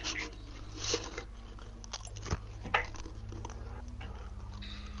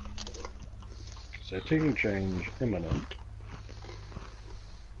 Setting change imminent.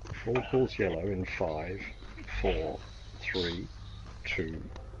 Full course yellow in 5, 4, 3, 2,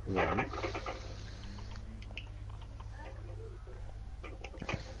 1.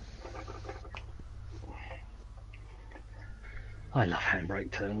 I love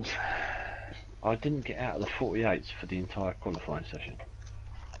handbrake turns. I didn't get out of the 48s for the entire qualifying session.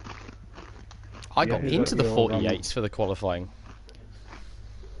 I Yeah, got who's into got the your, 48s for the qualifying.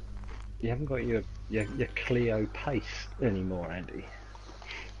 You haven't got your Clio pace anymore, Andy.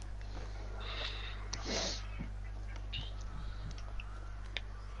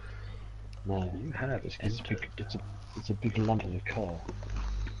 No, You have. it's big. It's a big lump of a car.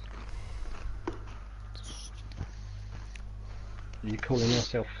 Are you calling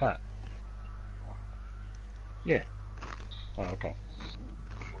yourself fat? Yeah. Oh, okay.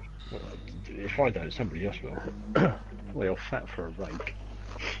 Well, if I don't, somebody else will. Well, you're fat for a rake.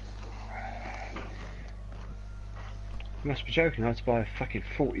 You must be joking. I had to buy a fucking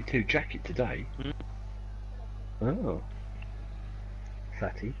 42 jacket today. Oh.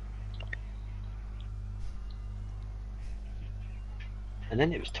 Fatty. And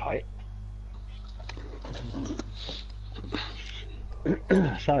then it was tight.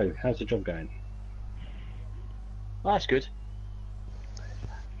 So, how's the job going? Oh, that's good.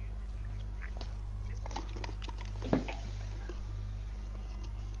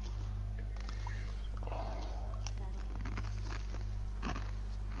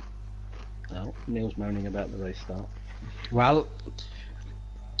 Oh, Neil's moaning about the restart. Well,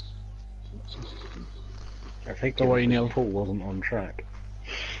 I think Don't worry, Neil. Paul wasn't on track.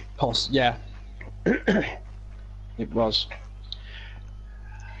 yeah. It was.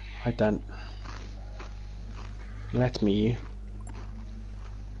 Right then. Let me.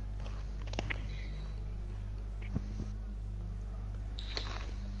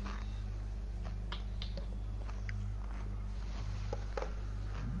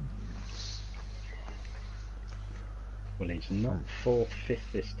 Well, he's not 4th, 5th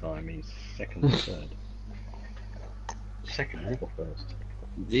this time, he's 2nd or 3rd. 2nd or 1st?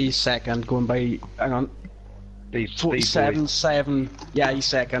 He's second, going by. Hang on. 47, 7. Yeah, he's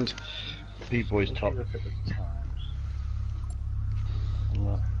second. B-Boy's top. Look at the times.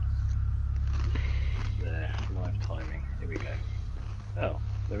 Look. There, live timing. Here we go. Oh,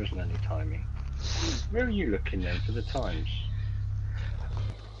 there isn't any timing. Where are you looking then for the times?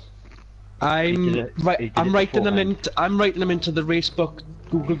 I'm writing them beforehand. I'm writing them into the racebook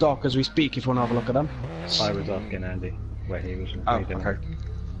Google Doc as we speak. If you want to have a look at them. I was asking Andy where he was Oh, reading okay. them.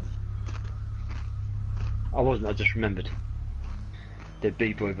 I wasn't, I just remembered. The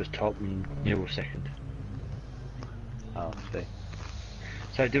B-Boy was top and Neil was second. Oh, see.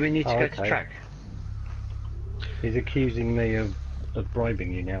 So do we need to Oh, go to okay. track? He's accusing me of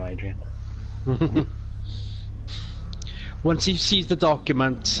bribing you now, Adrian. Once he sees the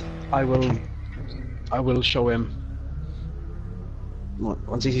document, I will show him.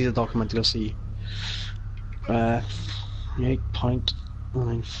 Once he sees the document, he'll see.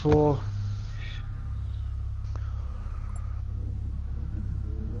 8.94.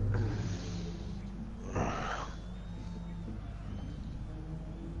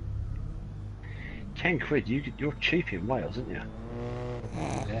 £10. You're cheap in Wales, aren't you?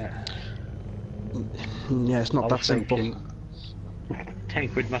 Yeah. Yeah, it's not I that was simple. thinking-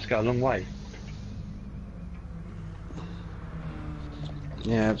 £10 must go a long way.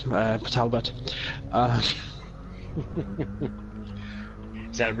 Yeah, Talbot.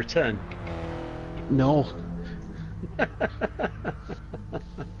 Is that a return? No.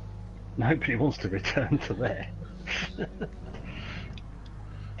 Nobody wants to return to there.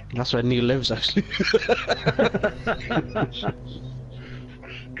 That's where Neil lives, actually.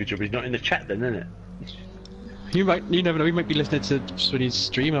 Good job he's not in the chat then, isn't it? You never know. He might be listening to Swinny's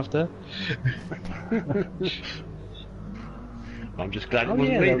stream after. I'm just glad it Oh,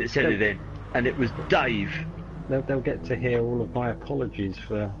 wasn't yeah, me they'll- that said it then. And it was Dave. They'll get to hear all of my apologies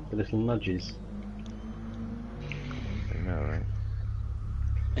for the little nudges. I know, right?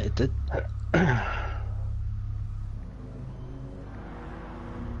 It did.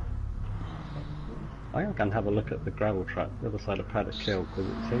 I am going to have a look at the gravel track the other side of Paddock Hill because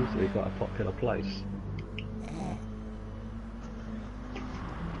it seems to be quite a popular place.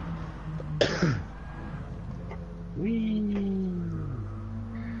 Whee!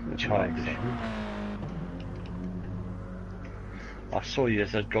 Child. I saw you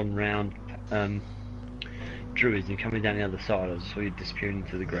as I'd gone round Druids and coming down the other side. I saw you disappearing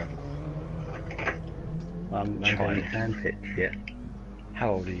into the gravel. I'm Child. going hand pitch yet.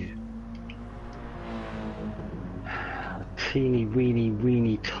 How old are you? A teeny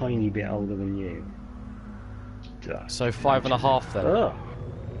weeny tiny bit older than you. Duh. So 5.5 then. Oh!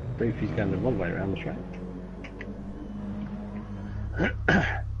 Boofy's going the wrong way around the track.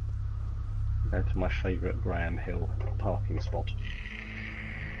 Go to my favourite Graham Hill parking spot.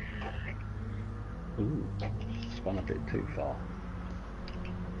 Ooh, spun a bit too far.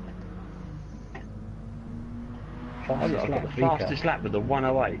 I've got the fastest lap with the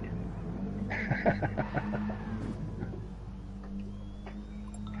 108.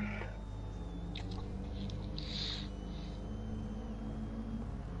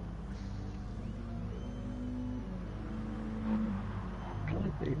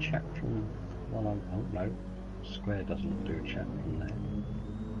 Can I do chat from one on? Oh no, Square doesn't do chat from there.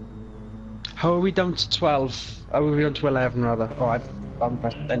 How are we down to 12? How are we down to 11 rather? Oh, I'm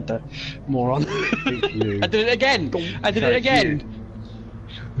pressed enter. Moron. you. I did it again! I did it again!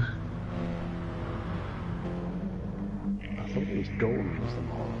 I thought it was Gordon was the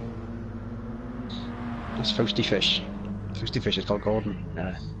moron. That's Fousty Fish. Fousty Fish is called Gordon.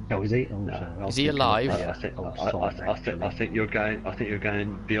 No. Oh, is he? Oh, No. sorry, I was Is he thinking alive? of- I think, oh, sorry, I think you're going. I think you're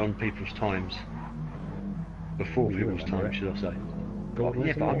going beyond people's times. Before You people's remember times, it. should I say? Gordon Yeah,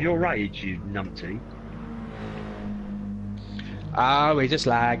 is the but I'm moron. your age, you numpty. Ah, we just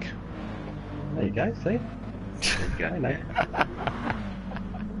lag. There you go, see? There you go. I know.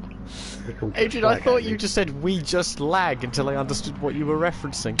 He called Adrian, I flag, thought Andy. you just said we just lag until I understood what you were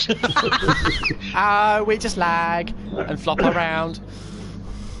referencing. We just lag and flop around.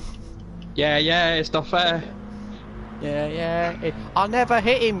 Yeah, it's not fair. Yeah. I never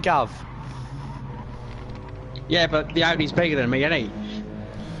hit him, Gov. Yeah, but the Audi's bigger than me, ain't he?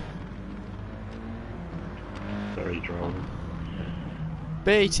 Very droll.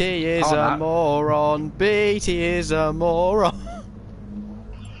 BT is Oh, a that- moron. BT is a moron.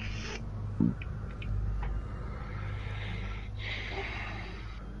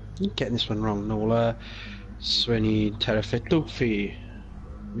 Getting this one wrong, Nola. Swinny, Terrafit, Fee.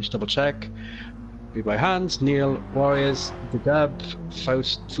 Just double check. Be by hands, Neil, Warriors, The Dub,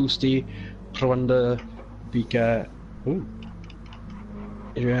 Faust, Fusti, Prowanda, Vika, Ooh.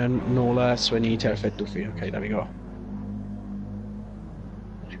 Adrian, Nola, Swinny, Terrafit, Fee. Okay, there we go.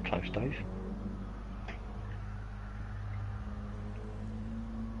 That's close, Dave.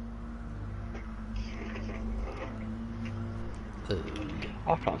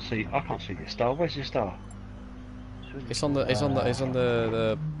 I can't see your star. Where's your star? It's on the On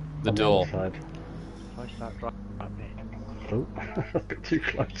door. other side. If I start driving up there, Oh, a bit too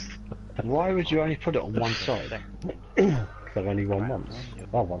close. Why would you only put it on one side? Because I've only won once.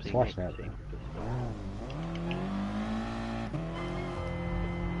 Oh, once, twice now.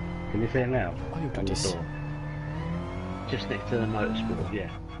 Can you see it now? Oh, your On the goodness. door. Just next to the motorsport, yeah.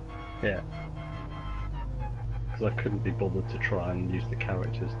 Yeah. Because I couldn't be bothered to try and use the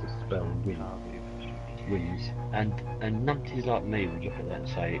characters to spell wins. And numpties like me would look at that and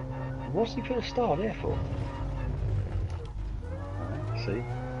say, what's he put a star there for? See?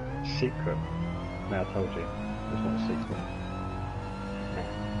 Secret. Now I told you. It's not a secret.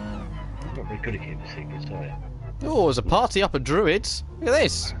 I'm not very good at keeping secrets, are you? Oh, there's a party up at Druids. Look at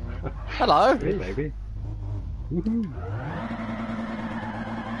this. Hello. Hey, baby. Woohoo.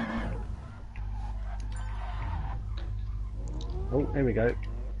 Oh, here we go.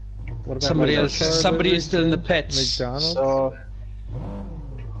 What about Somebody my- else. Somebody is still in the pits. McDonald's?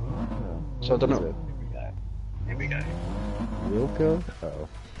 So I don't know. Here we go. Wilco? Oh.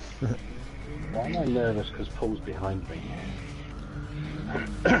 Why am I nervous? Because Paul's behind me.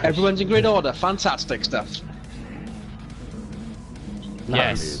 Everyone's in great order. Fantastic stuff.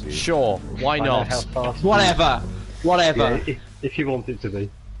 Yes, sure. Why I know not? how fast Whatever. Whatever. Yeah, if you want it to be.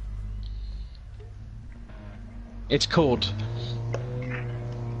 It's code.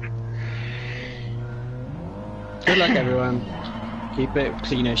 Good luck, everyone. Keep it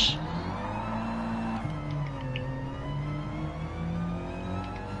cleanish.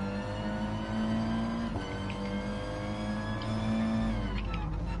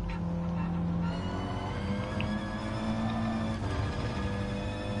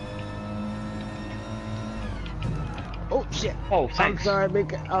 Oh shit! Oh, I'm thanks. sorry,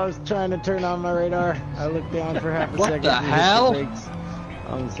 I was trying to turn on my radar. I looked down for half a What second. the and hit hell? brakes.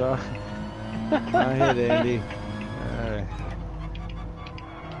 I'm sorry. I hit Andy.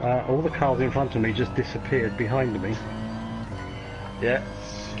 All the cars in front of me just disappeared behind me. Yeah.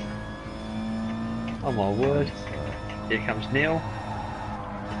 Oh my word. Here comes Neil.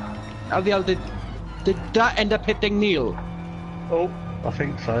 How the hell did that end up hitting Neil? Oh, I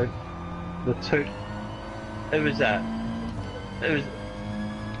think so. The two. who was that?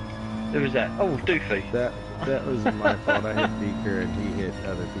 Who was that? Oh, Doofy. That was my fault. I hit Beaker and he hit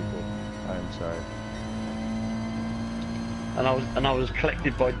other people. I'm sorry. And I was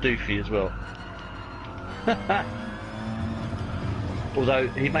collected by Doofy as well. Although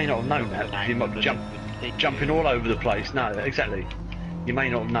he may not have known that, because he might be jumping all over the place. No, exactly. You may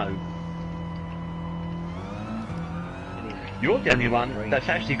not have known. You're the only one that's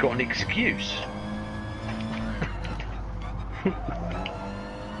actually got an excuse.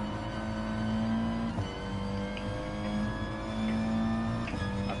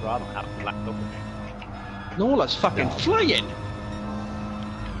 I'd rather have a black dog. Nola's fucking flying.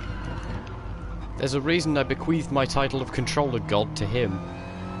 There's a reason I bequeathed my title of controller god to him.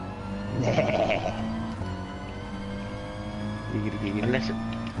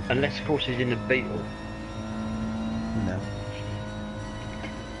 Unless of course he's in the Beetle. No.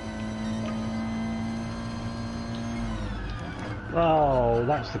 Oh,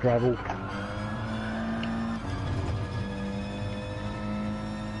 that's the gravel.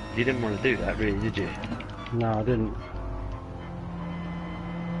 You didn't want to do that, really, did you? No, I didn't.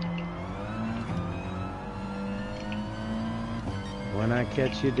 When I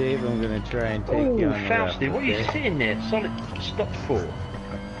catch you, Dave, I'm gonna try and take Oh, you on the left. Fausty, what are you okay? sitting there? Solid stop for?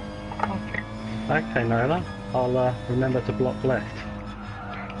 Okay, Nola. I'll remember to block left.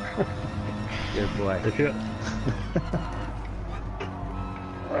 Good boy. If you.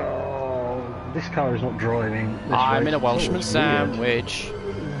 Oh, this car is not driving. This I'm race. in a Oh, Welshman it's weird. sandwich.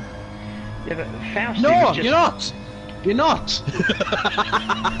 Yeah, but Fausty No, was just... you're not. You're not.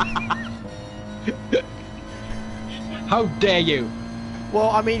 How dare you? Well,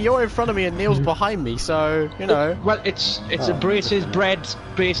 I mean, you're in front of me and Neil's behind me, so, you know. Well, it's a Oh, braces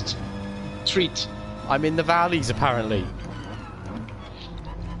bread-based treat. I'm in the valleys, apparently.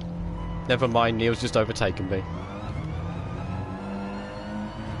 Never mind, Neil's just overtaken me.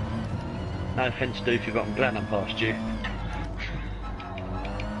 No offence, Doofy, but I'm glad I'm past you.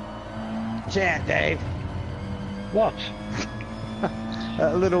 Chant, Dave. What?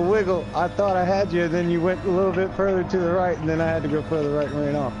 That little wiggle. I thought I had you, then you went a little bit further to the right, and then I had to go further right and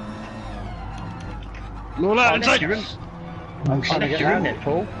ran off. No, I lads, left you in, I'm I trying to left get you in out. there,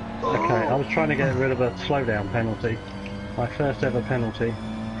 Paul. Okay, I was trying to get rid of a slowdown penalty. My first ever penalty.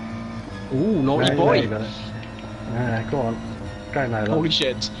 Ooh, naughty There boy. you go. Go on. Go now, Holy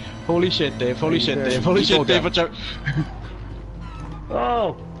shit. Holy shit, Dave. Holy shit, Dave. Holy shit, Dave. Watch out.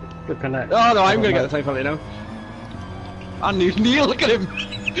 Oh! Good connect. Oh, no, I'm going to get the time penalty now. And Neil, look at him.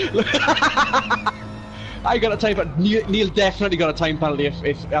 I got a time penalty. Neil definitely got a time penalty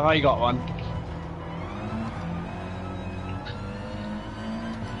if I got one.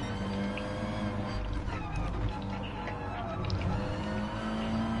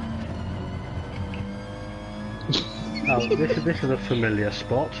 Oh, this is a familiar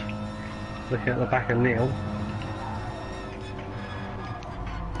spot. Looking at the back of Neil.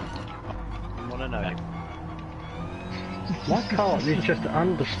 I want to know. Why can't you just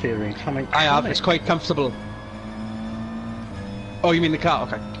understeering something? I have, coming? it's quite comfortable. Oh, you mean the car?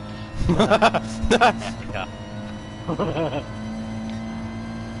 Okay. Yeah.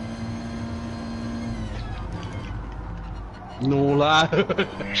 No, lad.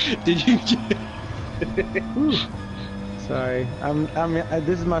 Did you? Sorry,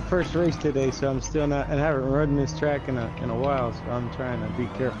 this is my first race today, so I'm still not, and I haven't run this track in a while, so I'm trying to be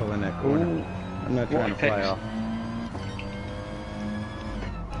careful in that corner. Ooh. I'm not trying to fly Vortex. off.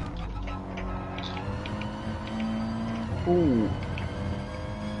 Ooh.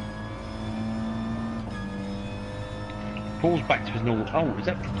 Paul's back to his normal. Oh, was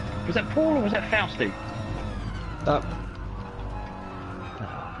that Paul or was that Fausti?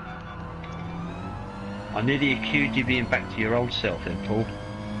 I nearly accused you of being back to your old self then, Paul.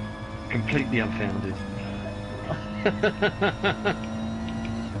 Completely unfounded.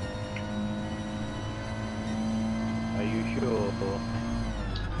 Are you sure?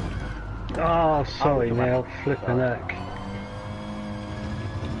 Oh, sorry, Oh, Neil. Flipping heck.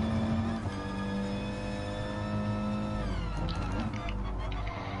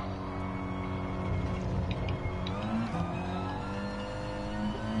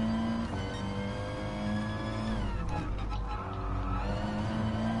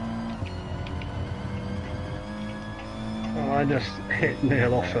 Oh, I just hit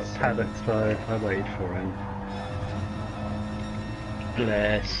Neil off at paddock, so I waited for him.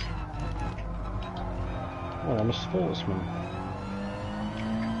 Bless. Oh, I'm a sportsman.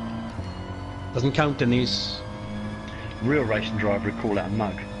 Doesn't count in these. Real racing driver would call that a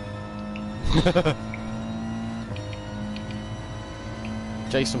mug.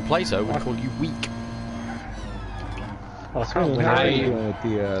 Jason Plato would call you weak. Oh, I can't win I-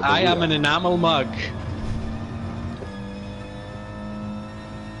 it. I am an enamel mug.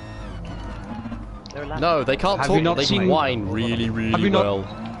 They're allowed. No, they can't Have talk, you not they seen- whine really, Have really you not- well.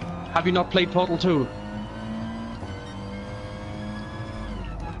 Have you not played Portal 2?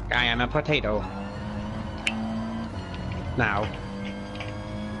 I am a potato. Now.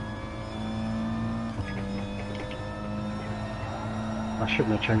 I shouldn't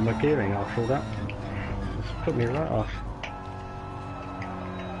have changed my gearing after all that. It's put me right off.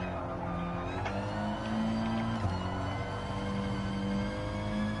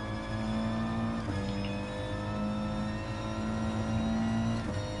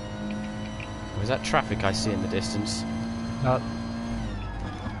 Is that traffic I see in the distance? Yep.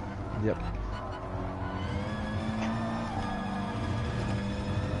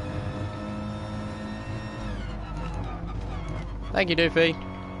 Thank you, Doofy.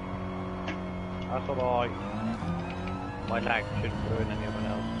 That's alright. My lag shouldn't ruin anyone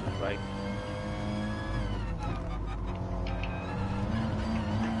else's race.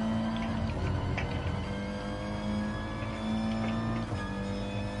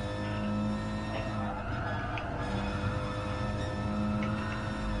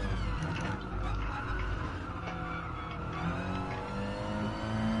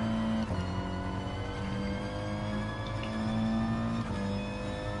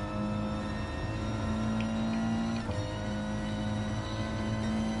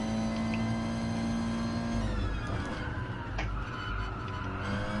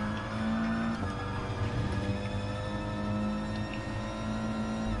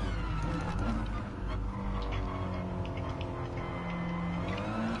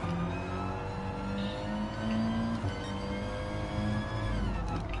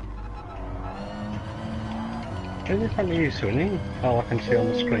 Who's in front of you, Swinny? Oh, I can see on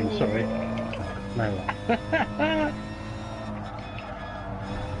the screen, sorry. No.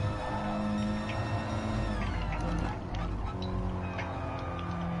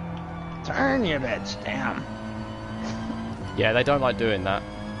 Turn your bitch, damn. Yeah, they don't like doing that.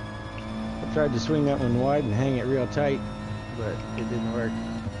 I tried to swing that one wide and hang it real tight, but it didn't work.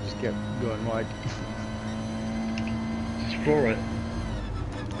 Just kept going wide. Just floor it.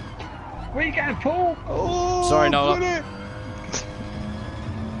 Where you going, Paul? Oh, Sorry, Nola. put it.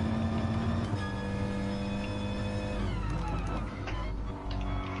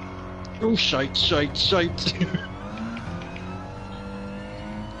 Oh, shite.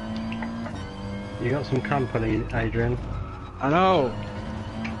 You got some company, Adrian. I know.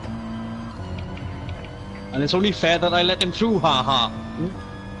 And it's only fair that I let him through, haha.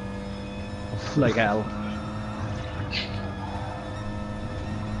 Like hell.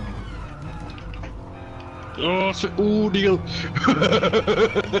 Oh, deal. Well,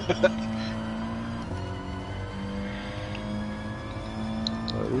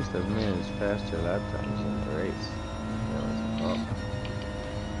 at least I've managed faster lap times in the race. That was up.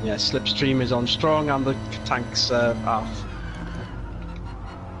 Yeah, slipstream is on strong and the tank's off.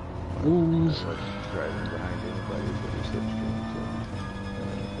 I wasn't driving behind anybody for the slipstream,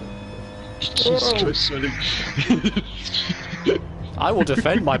 Jesus Christ, Sonny. I will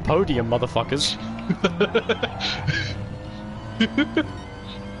defend my podium, motherfuckers.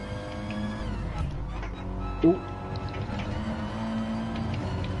 Ooh.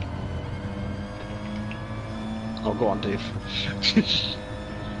 Oh, go on, Dave.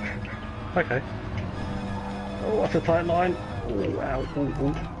 Okay. Oh, that's a tight line. Oh, wow.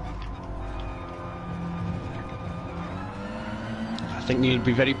 Ooh. I think he'll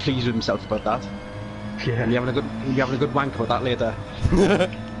be very pleased with himself about that. Yeah. He'll be having a good wank about that later.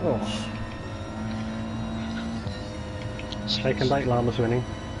 Oh. Shake and bake, Llama's winning.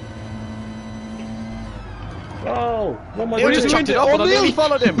 Oh! What am I He doing? just chucked it up and I Neil! nearly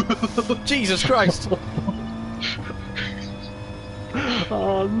followed him. Jesus Christ.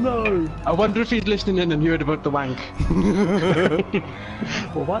 Oh no! I wonder if he's listening in and heard about the wank.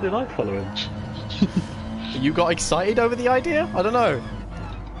 Well, why did I follow him? You got excited over the idea? I don't know.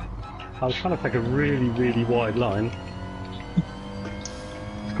 I was trying to take a really, really wide line.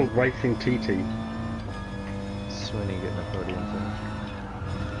 It's called Racing TT. Swinny getting a podium finish.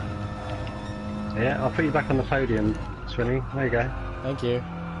 Yeah, I'll put you back on the podium, Swinny. There you go. Thank you.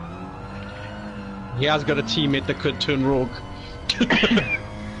 He has got a teammate that could turn rogue.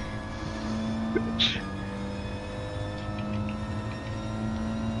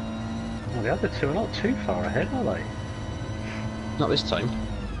 Well, the other two are not too far ahead, are they? Not this time.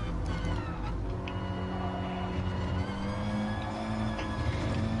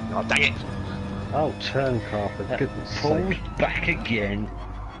 Oh, dang it! Oh, turn car, for goodness Paul's sake. back again.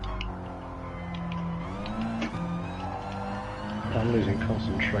 I'm losing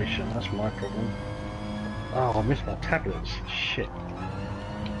concentration, that's my problem. Oh, I missed my tablets. Shit.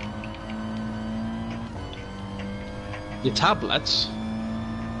 Your tablets?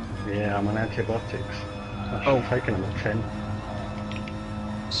 Yeah, I'm on antibiotics. I should have taken them at 10.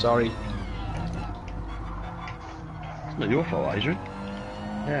 Sorry. It's not your fault, Adrian.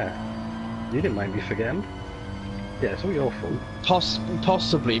 Yeah. You didn't make me forget them. Yeah, it's all your fault.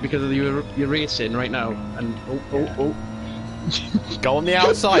 Possibly because of you're racing right now. And oh. Go on the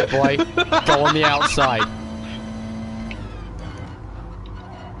outside, boy. Go on the outside.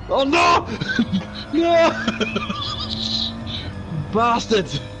 Oh no! No! Bastard!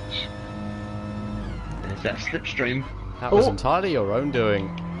 There's that slipstream. That was entirely your own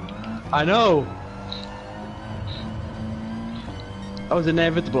doing. I know. That was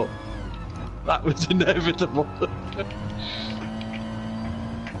inevitable. That was inevitable.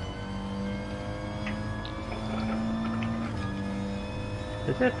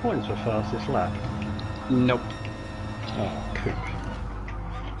 Is there points for fastest lap? Nope. Oh, poop.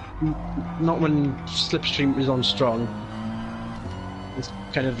 Not when slipstream is on strong. It's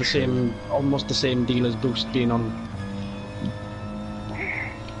kind of the same, almost the same deal as boost being on.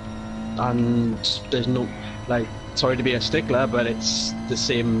 And there's no, like, sorry to be a stickler, but it's the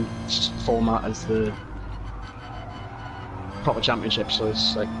same format as the proper championship, so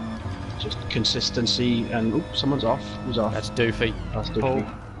it's like just consistency and oop, someone's off. Who's off? That's doofy. That's Paul. Doofy.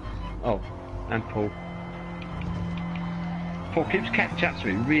 Oh, and Paul. Paul keeps catching up to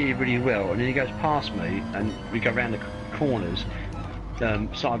me really, really well, and then he goes past me, and we go around the corners,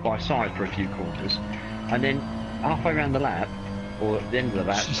 side by side for a few corners, and then halfway around the lap, or at the end of the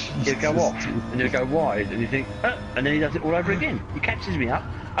lap, he'll go off, and he'll go wide, and you think, and then he does it all over again. He catches me up,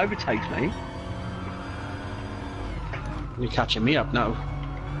 overtakes me, You're catching me up now.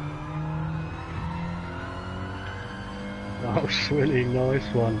 Oh, Swilly, nice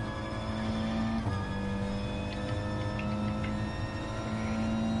one.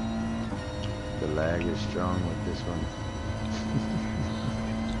 The lag is strong with this one.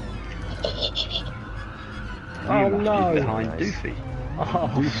 Oh You must no! be behind Nice. Doofy. Oh,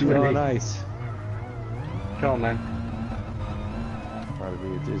 Doofy on Swilly. ice. Come on, man.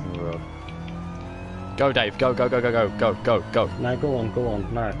 Probably at Disney World. Go, Dave. Go, go, go, go, go, go, go, go. No, go on, go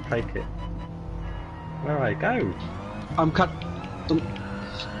on. No, take it. Where are you? Go! I'm cut.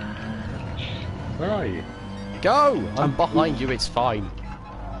 Where are you? Go! I'm behind you, it's fine.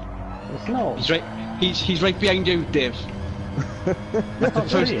 It's not. He's right behind you, Dave. That's not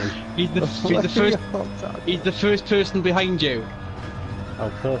First, brilliant. he's the first person behind you. Oh,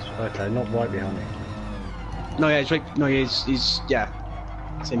 first. Okay, not right behind me. No, yeah, he's right. No, he's yeah.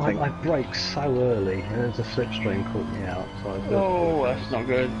 Same thing. I brake so early. There's a slipstream caught me out, so Oh, that's not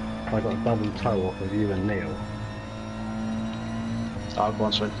good. I got a double toe off of you and Neil. Oh, go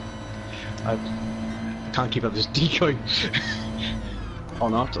on, Swin. I can't keep up this decoy. Or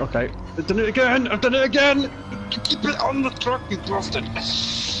not? Okay. I've done it again! I've done it again! Keep it on the truck, you bastard!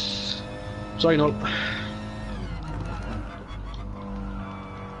 Sorry, Noel.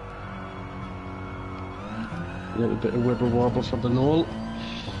 A little bit of wibble wobble for the Noel.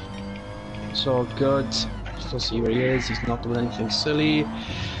 It's all good. Still see where he is. He's not doing anything silly.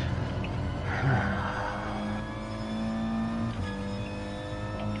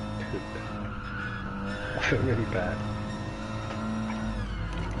 I feel really bad.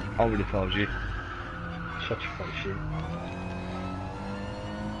 I would if I was you. Shut your face, you.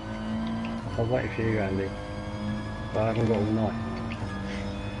 I was waiting for you, Andy. But I haven't got all night.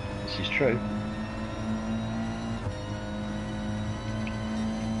 This is true.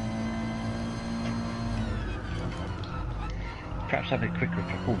 Perhaps have it quicker if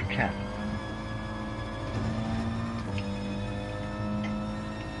I called a cab.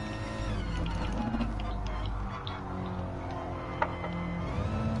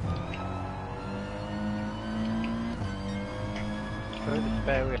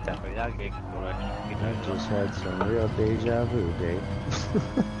 I just had some real deja vu, Dave.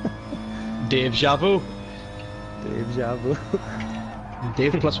 Dave Javu. Deja vu.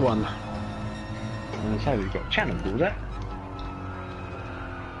 Dave +1. And so we've got channel border.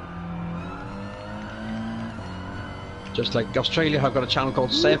 Just like Australia have got a channel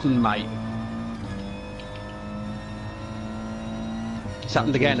called 7 Mate. It's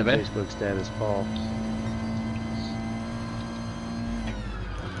happened again a bit. Facebook status, Paul.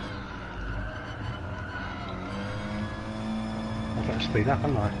 I've got to speed up,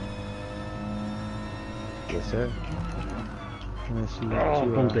 haven't I? Yes, sir. Unless you Oh,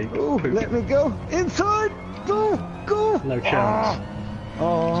 want gone to, deep. oh, Poop. let me go! Inside! Go! Go! No chance.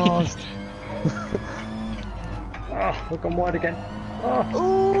 Oh, Oh, look, I'm wide again. Oh,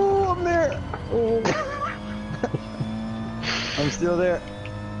 oh, I'm there! Oh. I'm still there.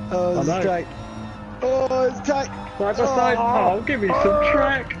 Oh, I it's know. tight. Oh, it's tight. side by side. Oh, give me some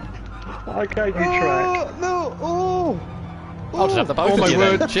track. I gave you track. Oh, no! Oh! I'll just have the both Oh of my you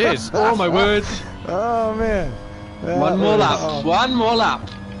then. word. Cheers. Oh my word! Oh, man. One more lap. One more lap.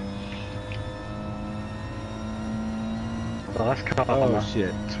 Oh, that's cut. Oh,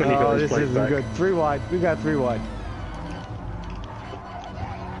 shit. Swinny got Oh, his this plate isn't back. good. 3 wide. We got 3 wide.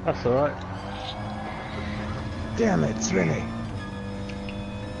 That's alright. Damn it, Swinny.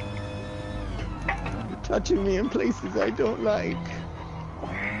 You're touching me in places I don't like.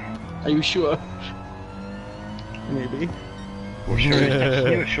 Are you sure? Maybe.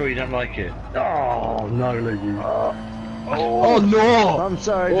 You're sure you don't like it? Oh, no, Lee. Oh no! I'm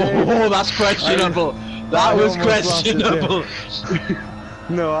sorry, Dave. Oh, that's questionable. That I was almost lost it there. questionable.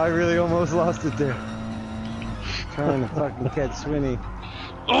 No, I really almost lost it there. Trying to fucking catch Swinny.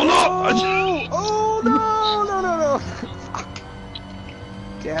 Oh no! Oh, no, no, no, no. Fuck.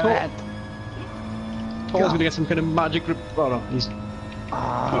 Damn it. Paul's gonna get some kind of magic grip. Oh no, he's.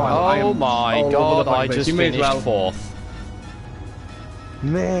 Oh my all god, over the I place. just You may as finished well. 4th.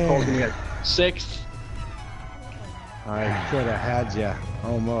 Paul's gonna Man. get 6th. I could have had ya.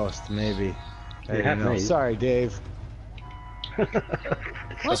 Almost, maybe. I You don't had know. me. Sorry, Dave.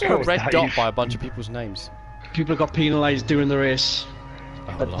 Why is there a red dot by a bunch of people's names? People got penalised during the race.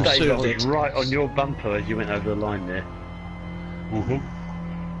 Oh, But Lord. they- Dave, I Served was it. right on your bumper as you went over the line there.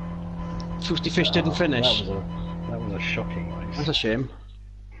 Toasty Fish didn't finish. That was a shocking race. That's a shame.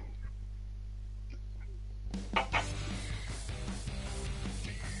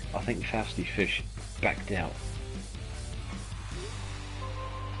 I think Fasty Fish backed out.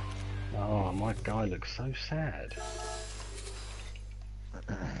 Oh, my guy looks so sad.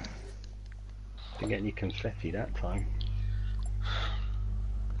 Didn't get any confetti that time.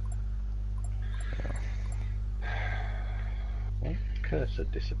 Oh, cursor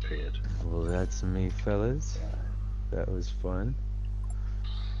disappeared. Well, that's me, fellas. That was fun.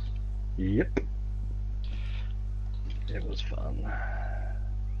 Yep. It was fun.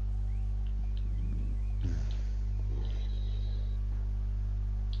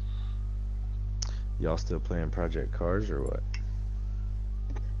 Y'all still playing Project Cars or what?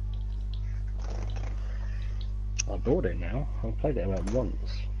 I bought it now. I've played it about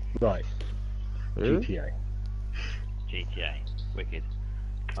once. Right. Really? GTA. GTA. Wicked.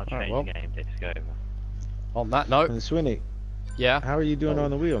 I'll Alright, change well. the game disc over. On that note, And Swinny, yeah, how are you doing on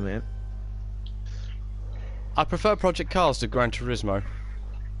the wheel, man? I prefer Project Cars to Gran Turismo.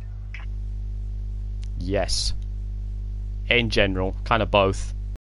 Yes. In general, kind of both.